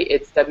website.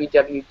 It's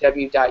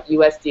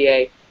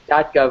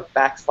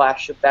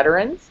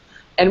www.usda.gov/veterans.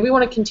 And we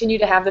want to continue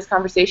to have this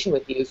conversation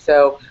with you.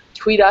 So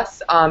tweet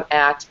us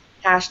at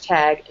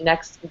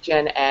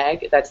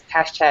 #NextGenAg. That's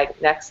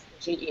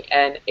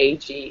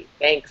 #NextGenAG.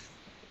 Thanks.